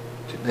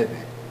to live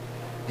in.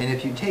 And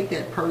if you take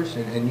that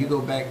person and you go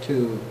back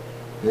to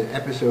the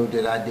episode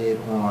that I did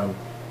on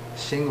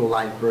single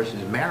life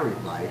versus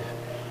married life,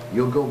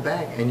 you'll go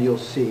back and you'll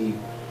see,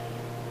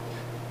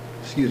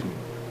 excuse me,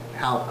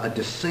 how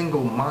the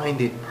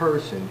single-minded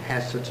person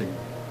has such a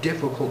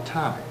difficult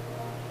time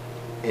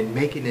in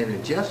making an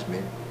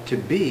adjustment to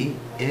be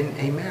in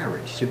a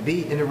marriage, to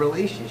be in a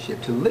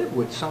relationship, to live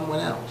with someone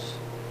else.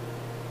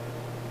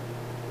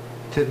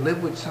 To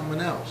live with someone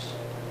else.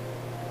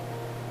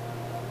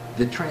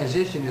 The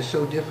transition is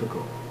so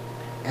difficult.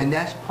 And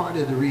that's part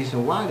of the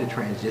reason why the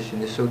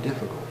transition is so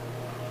difficult.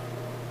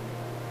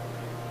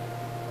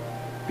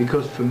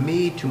 Because for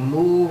me to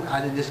move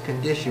out of this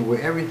condition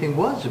where everything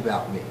was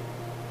about me,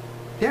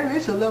 there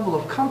is a level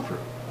of comfort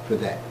for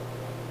that.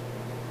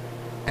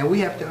 And we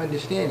have to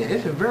understand that.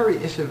 It's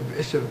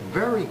a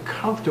very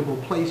comfortable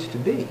place to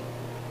be.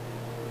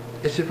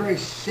 It's a very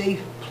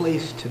safe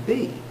place to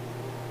be,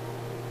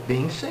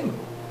 being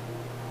single.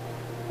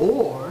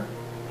 Or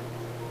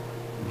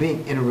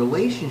being in a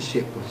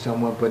relationship with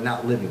someone but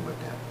not living with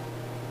them.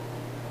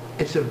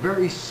 It's a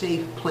very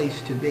safe place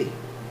to be.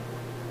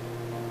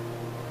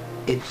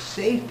 It's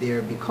safe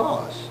there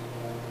because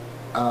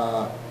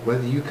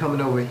whether you're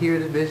coming over here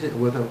to visit,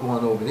 whether I'm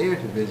going over there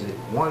to visit,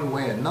 one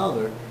way or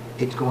another,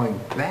 it's going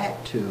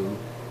back to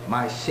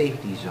my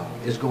safety zone.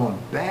 It's going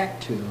back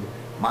to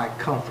my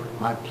comfort,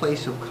 my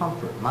place of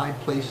comfort, my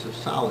place of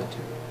solitude.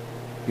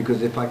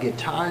 Because if I get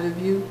tired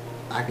of you,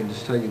 I can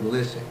just tell you,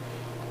 listen,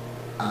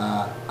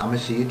 I'm going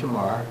to see you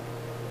tomorrow.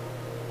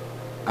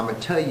 I'm going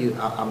to tell you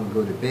I'm going to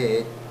go to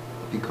bed,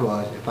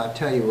 because if I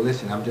tell you, well,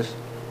 listen, I'm just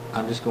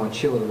going to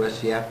chill the rest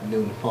of the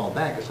afternoon and fall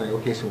back, it's like,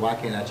 okay, so why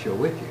can't I chill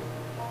with you?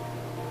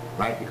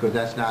 Right? Because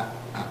that's not,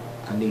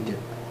 I need to,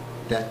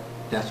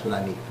 that's what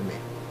I need for me.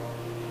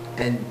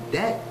 And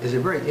that is a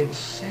very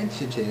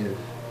insensitively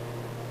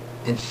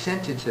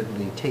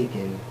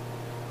taken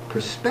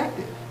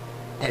perspective,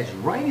 as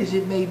right as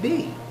it may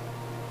be.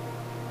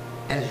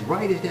 As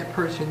right as that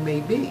person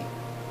may be.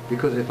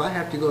 Because if I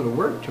have to go to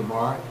work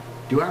tomorrow,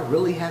 do I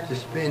really have to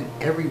spend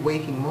every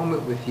waking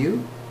moment with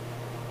you?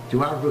 Do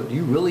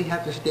you really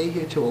have to stay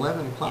here till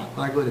 11 o'clock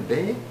when I go to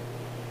bed?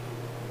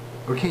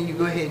 Or can you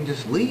go ahead and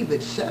just leave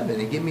at 7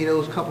 and give me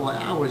those couple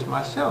of hours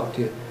myself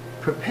to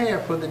prepare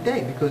for the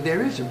day? Because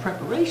there is a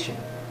preparation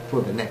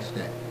for the next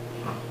day.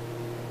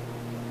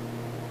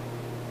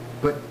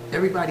 But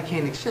everybody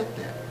can't accept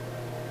that.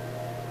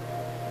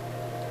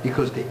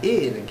 Because the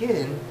id,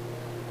 again,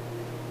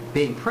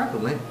 being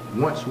prevalent,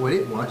 wants what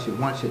it wants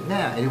it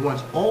now, and it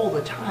wants all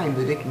the time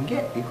that it can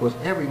get, because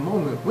every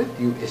moment with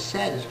you is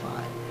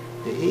satisfying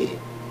the id.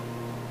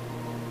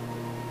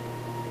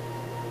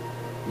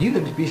 You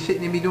can be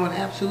sitting and be doing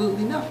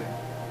absolutely nothing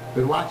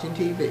but watching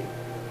TV,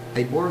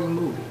 a boring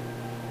movie,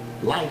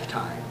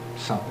 Lifetime,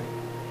 something.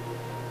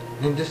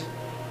 And just,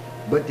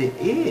 but the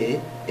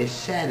id is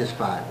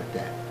satisfied with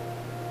that.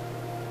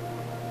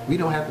 We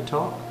don't have to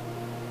talk.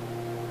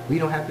 We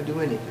don't have to do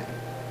anything.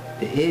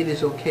 The id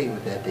is okay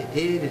with that. The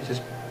id is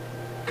just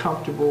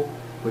comfortable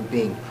with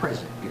being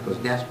present, because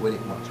that's what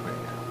it wants right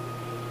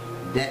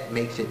now. That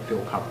makes it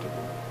feel comfortable.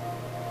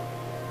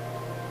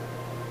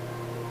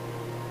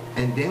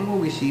 And then when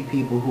we see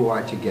people who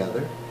are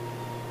together,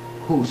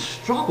 who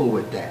struggle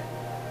with that,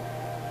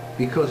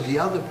 because the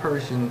other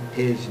person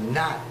is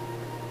not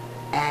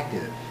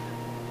active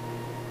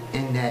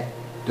in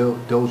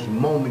those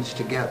moments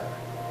together,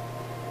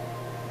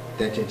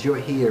 that you're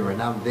here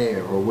and I'm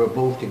there, or we're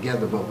both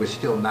together but we're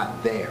still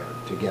not there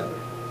together,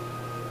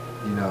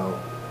 you know,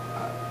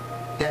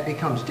 that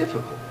becomes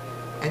difficult.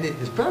 And it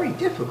is very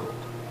difficult.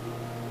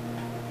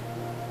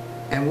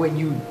 And when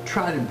you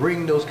try to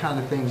bring those kind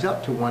of things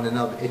up to one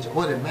another, it's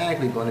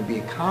automatically going to be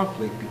a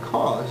conflict,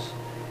 because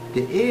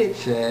the id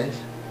says,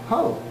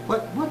 oh,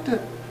 what the,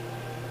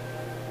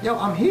 yo,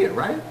 I'm here,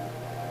 right?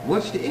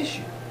 What's the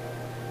issue?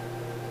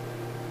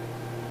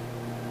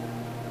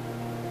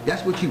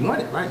 That's what you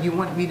wanted, right? You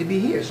wanted me to be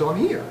here, so I'm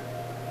here.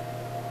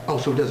 Oh,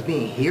 so does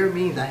being here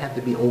means I have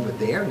to be over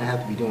there and I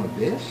have to be doing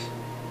this?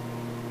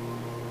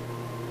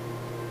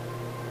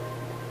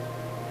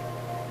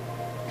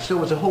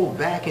 So it's a whole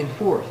back and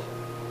forth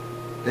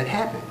that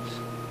happens.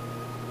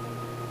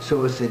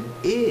 So it's an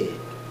id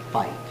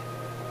fight.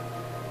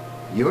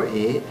 Your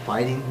id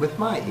fighting with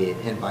my id,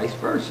 and vice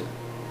versa.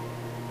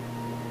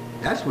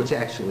 That's what's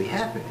actually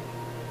happening.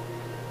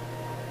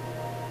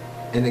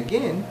 And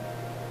again,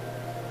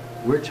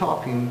 we're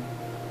talking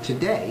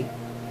today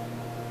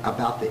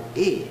about the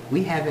id.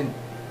 We haven't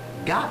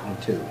gotten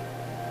to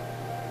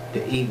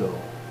the ego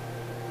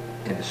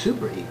and the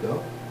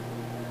superego,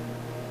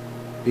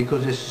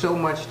 because there's so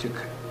much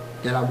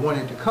that I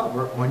wanted to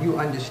cover on you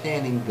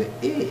understanding the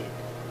id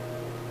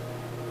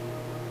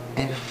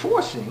and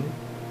forcing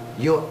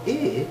your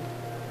id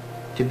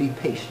to be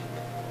patient.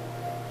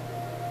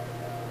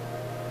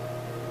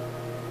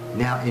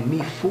 Now, in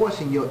me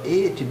forcing your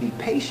id to be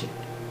patient,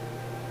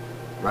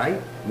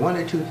 right, one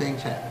or two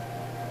things happen.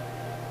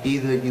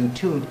 Either you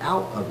tuned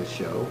out of the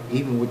show,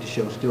 even with the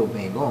show still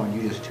being on,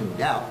 you just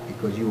tuned out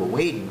because you were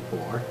waiting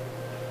for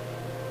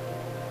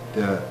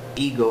the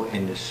ego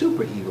and the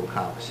superego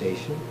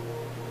conversation.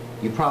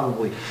 You're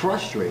probably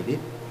frustrated,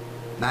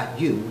 not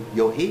you,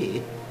 your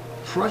id,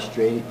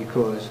 frustrated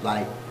because,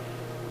 like,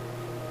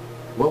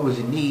 what was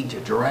the need to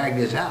drag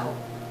this out?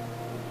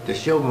 The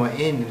show going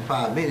to end in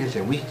 5 minutes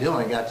and we still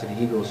ain't got to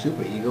the ego,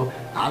 superego.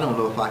 I don't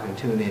know if I can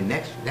tune in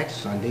next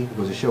Sunday,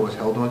 because the show is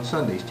held on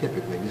Sundays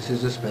typically. This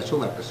is a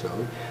special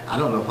episode. I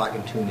don't know if I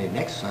can tune in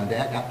next Sunday.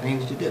 I got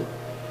things to do.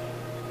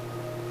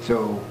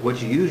 So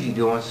what you usually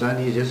do on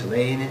Sunday is just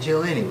lay in and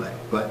chill anyway.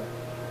 But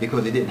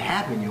because it didn't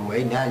happen your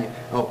way, now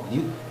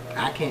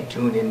I can't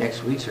tune in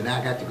next week, so now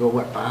I got to go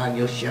find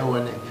your show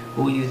and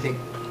who you think.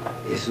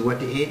 This is what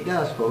the id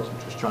does, folks. I'm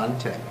just trying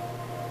to tell you.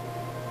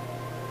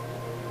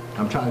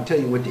 I'm trying to tell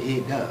you what the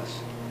id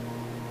does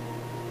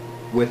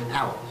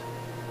without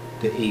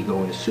the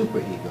ego and the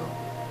superego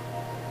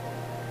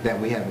that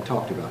we haven't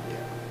talked about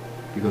yet,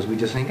 because we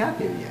just ain't got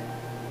there yet.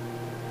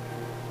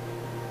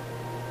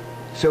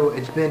 So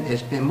it's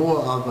been more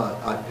of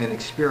an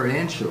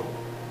experiential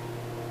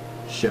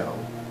show,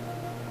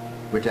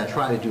 which I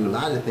try to do a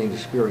lot of things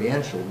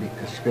experientially,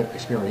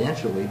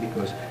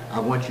 because I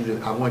want you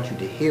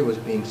to hear what's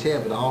being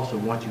said, but I also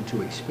want you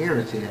to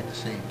experience it at the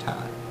same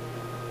time.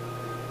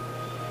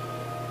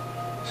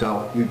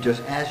 So you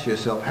just ask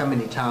yourself, how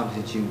many times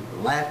did you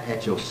laugh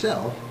at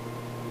yourself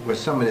were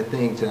some of the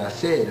things that I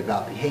said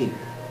about behavior.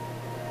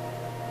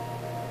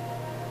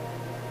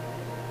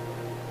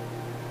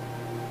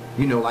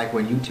 You know, like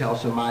when you tell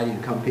somebody to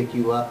come pick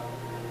you up,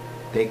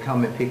 they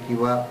come and pick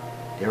you up,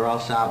 they're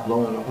outside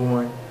blowing the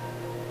horn,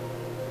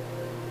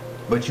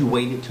 but you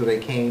waited till they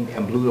came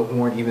and blew the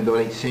horn even though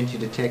they sent you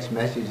the text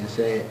message and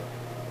said,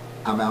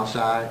 I'm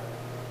outside.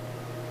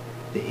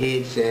 The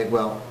head said,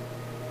 well,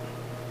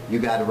 you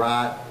got a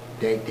ride.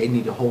 They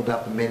need to hold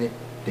up a minute.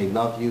 They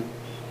love you.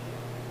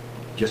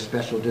 You're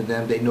special to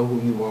them. They know who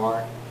you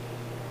are.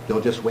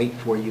 They'll just wait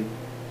for you.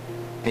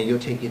 And you'll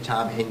take your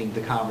time ending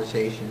the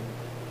conversation.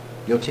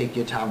 You'll take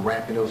your time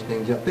wrapping those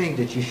things up. Things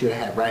that you should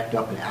have wrapped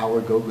up an hour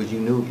ago because you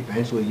knew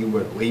eventually you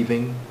were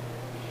leaving.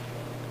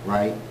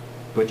 Right?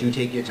 But you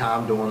take your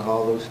time doing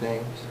all those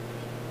things.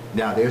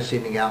 Now they're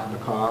sitting out in the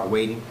car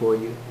waiting for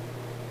you.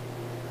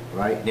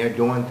 Right? They're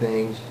doing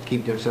things to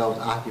keep themselves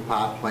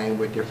occupied, playing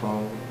with their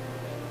phone,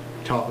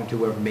 talking to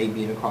whoever may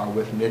be in the car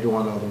with them. They're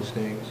doing all those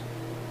things.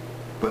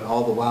 But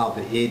all the while,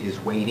 the id is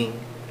waiting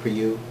for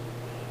you.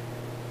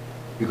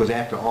 Because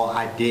after all,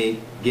 I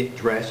did get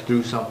dressed,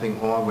 threw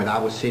something on when I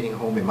was sitting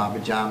home in my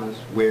pajamas,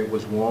 where it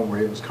was warm,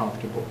 where it was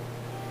comfortable.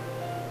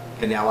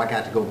 And now I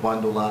got to go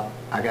bundle up.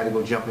 I got to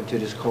go jump into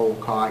this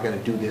cold car. I got to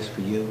do this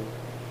for you.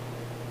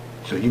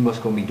 So you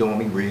must gonna be doing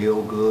me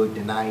real good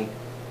tonight.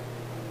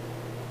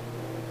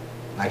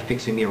 Like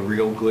fixing me a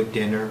real good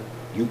dinner.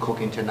 You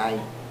cooking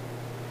tonight.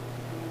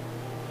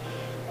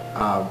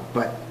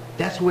 But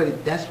that's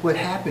what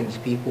happens,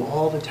 people,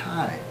 all the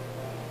time.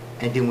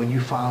 And then when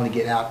you finally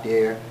get out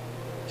there,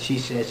 she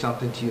said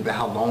something to you about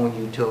how long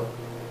you took,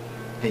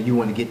 and you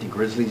want to get the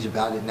Grizzlies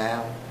about it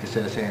now,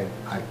 instead of saying,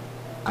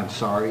 I'm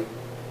sorry,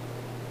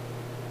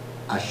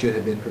 I should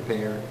have been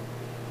prepared.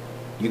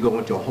 You go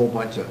into a whole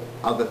bunch of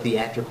other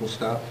theatrical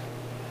stuff,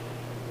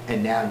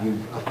 and now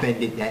you've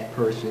offended that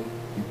person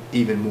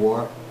even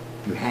more.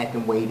 You had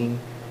them waiting,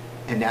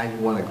 and now you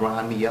want to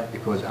grind me up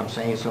because I'm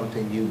saying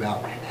something to you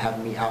about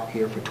having me out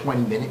here for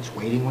 20 minutes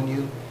waiting on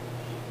you.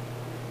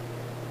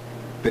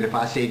 But if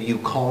I say to you,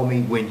 call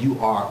me when you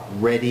are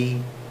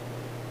ready,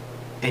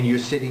 and you're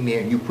sitting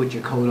there and you put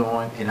your coat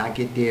on, and I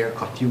get there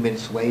a few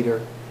minutes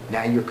later,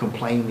 now you're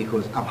complaining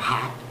because I'm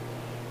hot.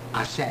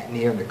 I sat in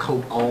there in the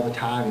coat all the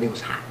time and it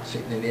was hot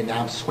sitting in there, and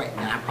now I'm sweating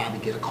and I probably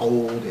get a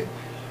cold. And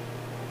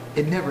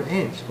it never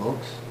ends,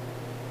 folks.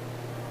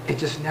 It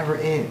just never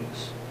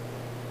ends.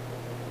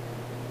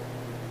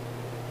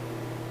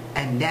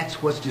 And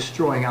that's what's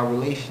destroying our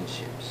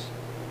relationships.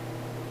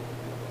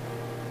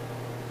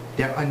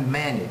 They're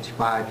unmanaged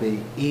by the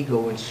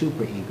ego and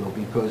superego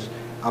because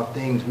of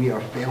things we are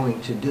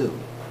failing to do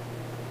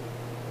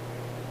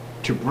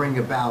to bring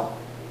about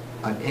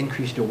an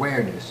increased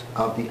awareness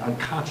of the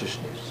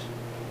unconsciousness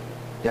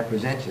that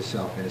presents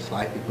itself in its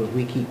life, because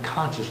we keep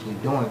consciously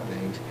doing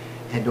things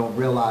and don't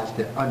realize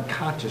that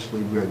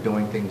unconsciously we're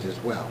doing things as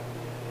well.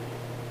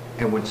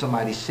 And when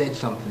somebody says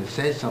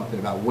something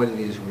about what it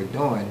is we're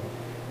doing,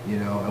 you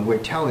know, and we're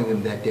telling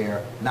them that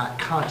they're not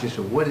conscious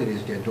of what it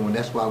is they're doing,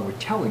 that's why we're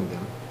telling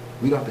them.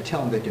 We don't have to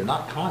tell them that they're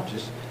not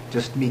conscious.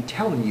 Just me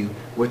telling you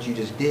what you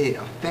just did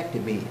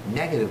affected me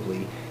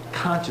negatively.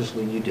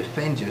 Consciously you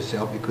defend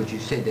yourself because you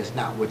said that's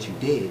not what you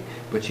did,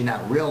 but you're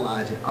not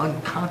realizing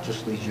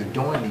unconsciously you're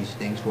doing these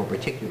things for a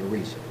particular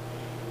reason.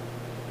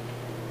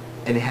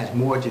 And it has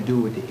more to do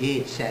with the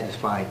id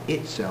satisfying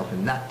itself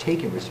and not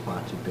taking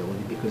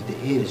responsibility, because the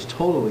id is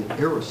totally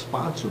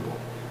irresponsible.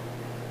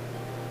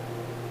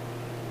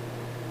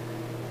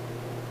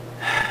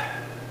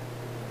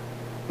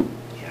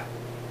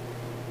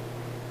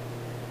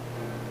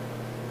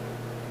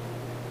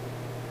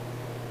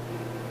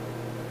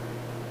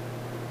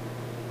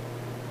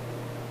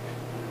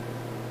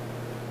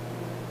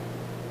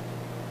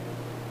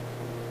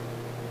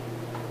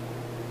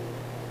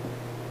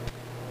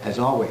 As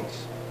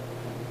always,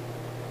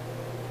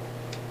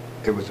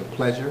 it was a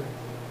pleasure.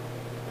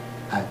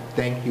 I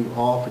thank you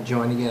all for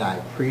joining in. I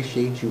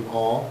appreciate you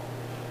all.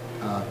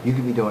 You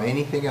can be doing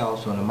anything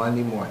else on a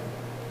Monday morning.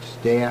 It's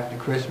the day after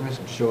Christmas.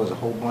 I'm sure there's a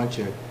whole bunch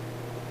of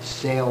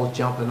sales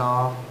jumping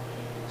off.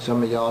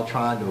 Some of y'all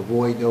trying to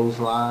avoid those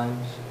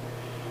lines.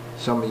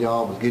 Some of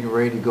y'all was getting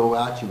ready to go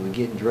out. You were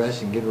getting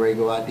dressed and getting ready to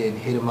go out there and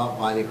hit them up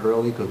while they're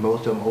early, because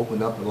most of them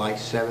open up at like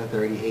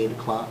 7:30, 8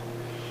 o'clock.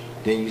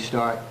 Then you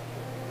start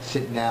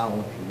sitting down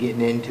and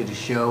getting into the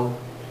show,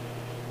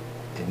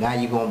 and now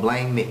you're going to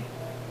blame me.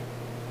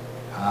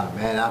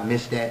 Man, I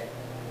missed that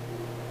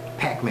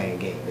Pac-Man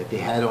game that they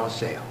had on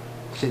sale.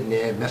 Sitting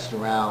there messing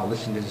around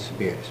listening to the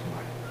Severe this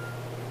morning.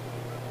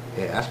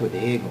 Yeah, that's what the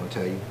head going to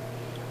tell you.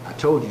 I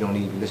told you don't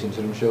need to listen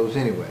to them shows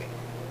anyway.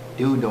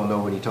 Dude don't know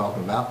what he's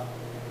talking about.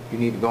 You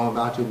need to go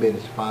about your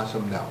business and find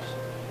something else.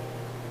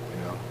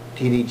 You know,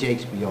 TD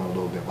Jakes be on a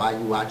little bit. Why are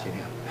you watching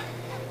him?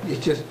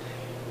 It's just,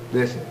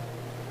 listen.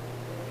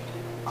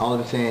 All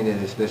I'm saying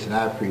is, listen,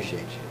 I appreciate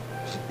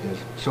you. There's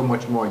so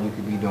much more you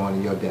could be doing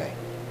in your day.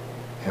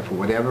 And for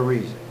whatever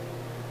reason,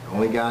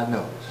 only God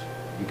knows,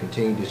 you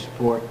continue to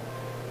support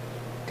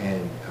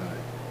and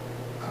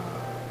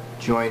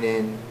join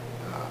in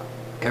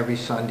every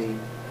Sunday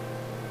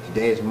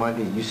Today is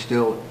Monday. You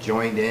still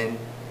joined in.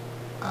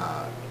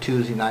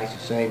 Tuesday nights, the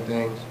same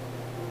things.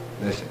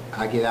 Listen,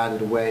 I get out of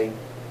the way.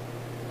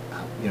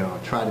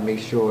 Try to make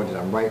sure that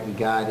I'm rightly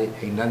guided.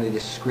 Ain't none of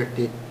this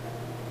scripted.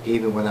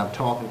 Even when I'm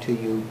talking to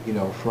you,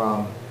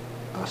 from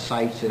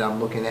sites that I'm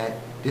looking at,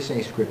 this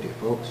ain't scripted,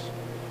 folks.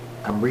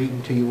 I'm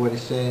reading to you what it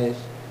says,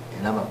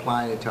 and I'm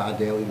applying it to our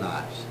daily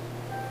lives.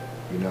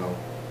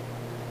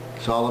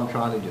 That's all I'm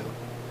trying to do.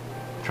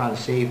 I'm trying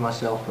to save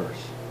myself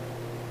first,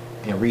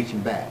 and reaching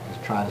back is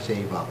trying to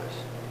save others.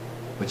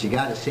 But you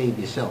got to save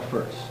yourself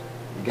first.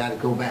 You got to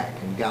go back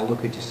and you got to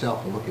look at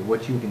yourself and look at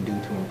what you can do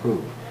to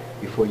improve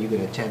before you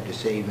can attempt to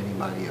save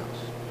anybody else.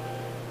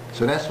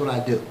 So that's what I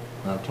do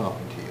when I'm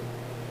talking to you.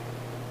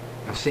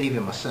 I'm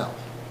saving myself.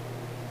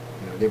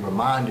 They're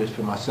reminders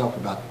for myself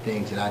about the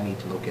things that I need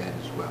to look at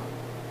as well.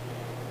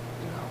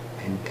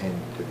 And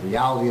the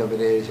reality of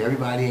it is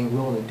everybody ain't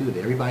willing to do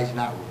that. Everybody's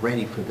not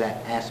ready for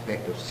that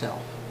aspect of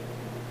self.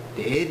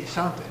 The id is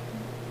something.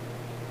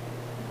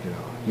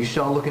 You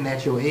start looking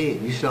at your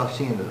id, you start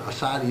seeing a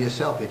side of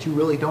yourself that you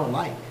really don't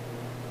like.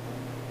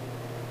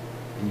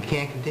 And you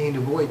can't continue to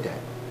avoid that.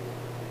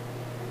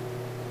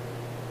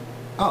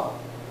 Oh,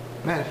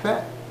 matter of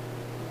fact,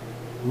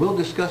 we'll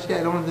discuss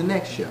that on the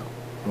next show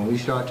when we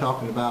start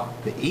talking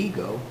about the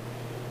ego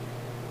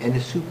and the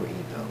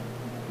superego.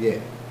 Yeah,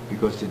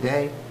 because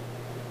today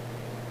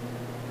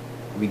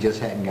we just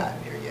hadn't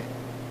gotten there yet.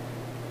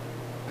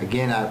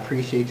 Again, I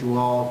appreciate you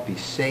all. Be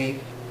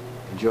safe.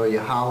 Enjoy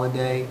your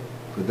holiday.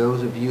 For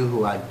those of you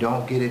who I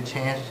don't get a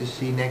chance to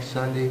see next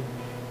Sunday,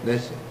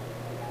 listen.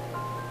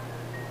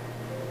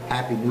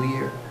 Happy New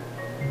Year.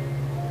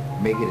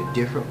 Make it a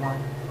different one.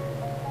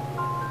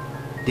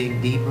 Dig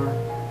deeper.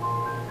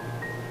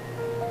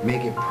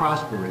 Make it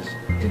prosperous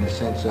in the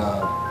sense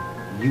of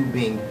you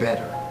being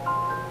better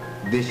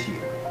this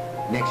year,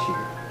 next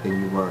year,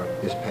 than you were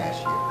this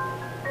past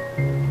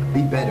year.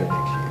 Be better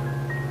next year.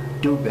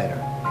 Do better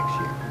next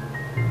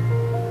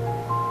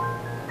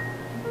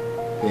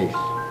year. Peace.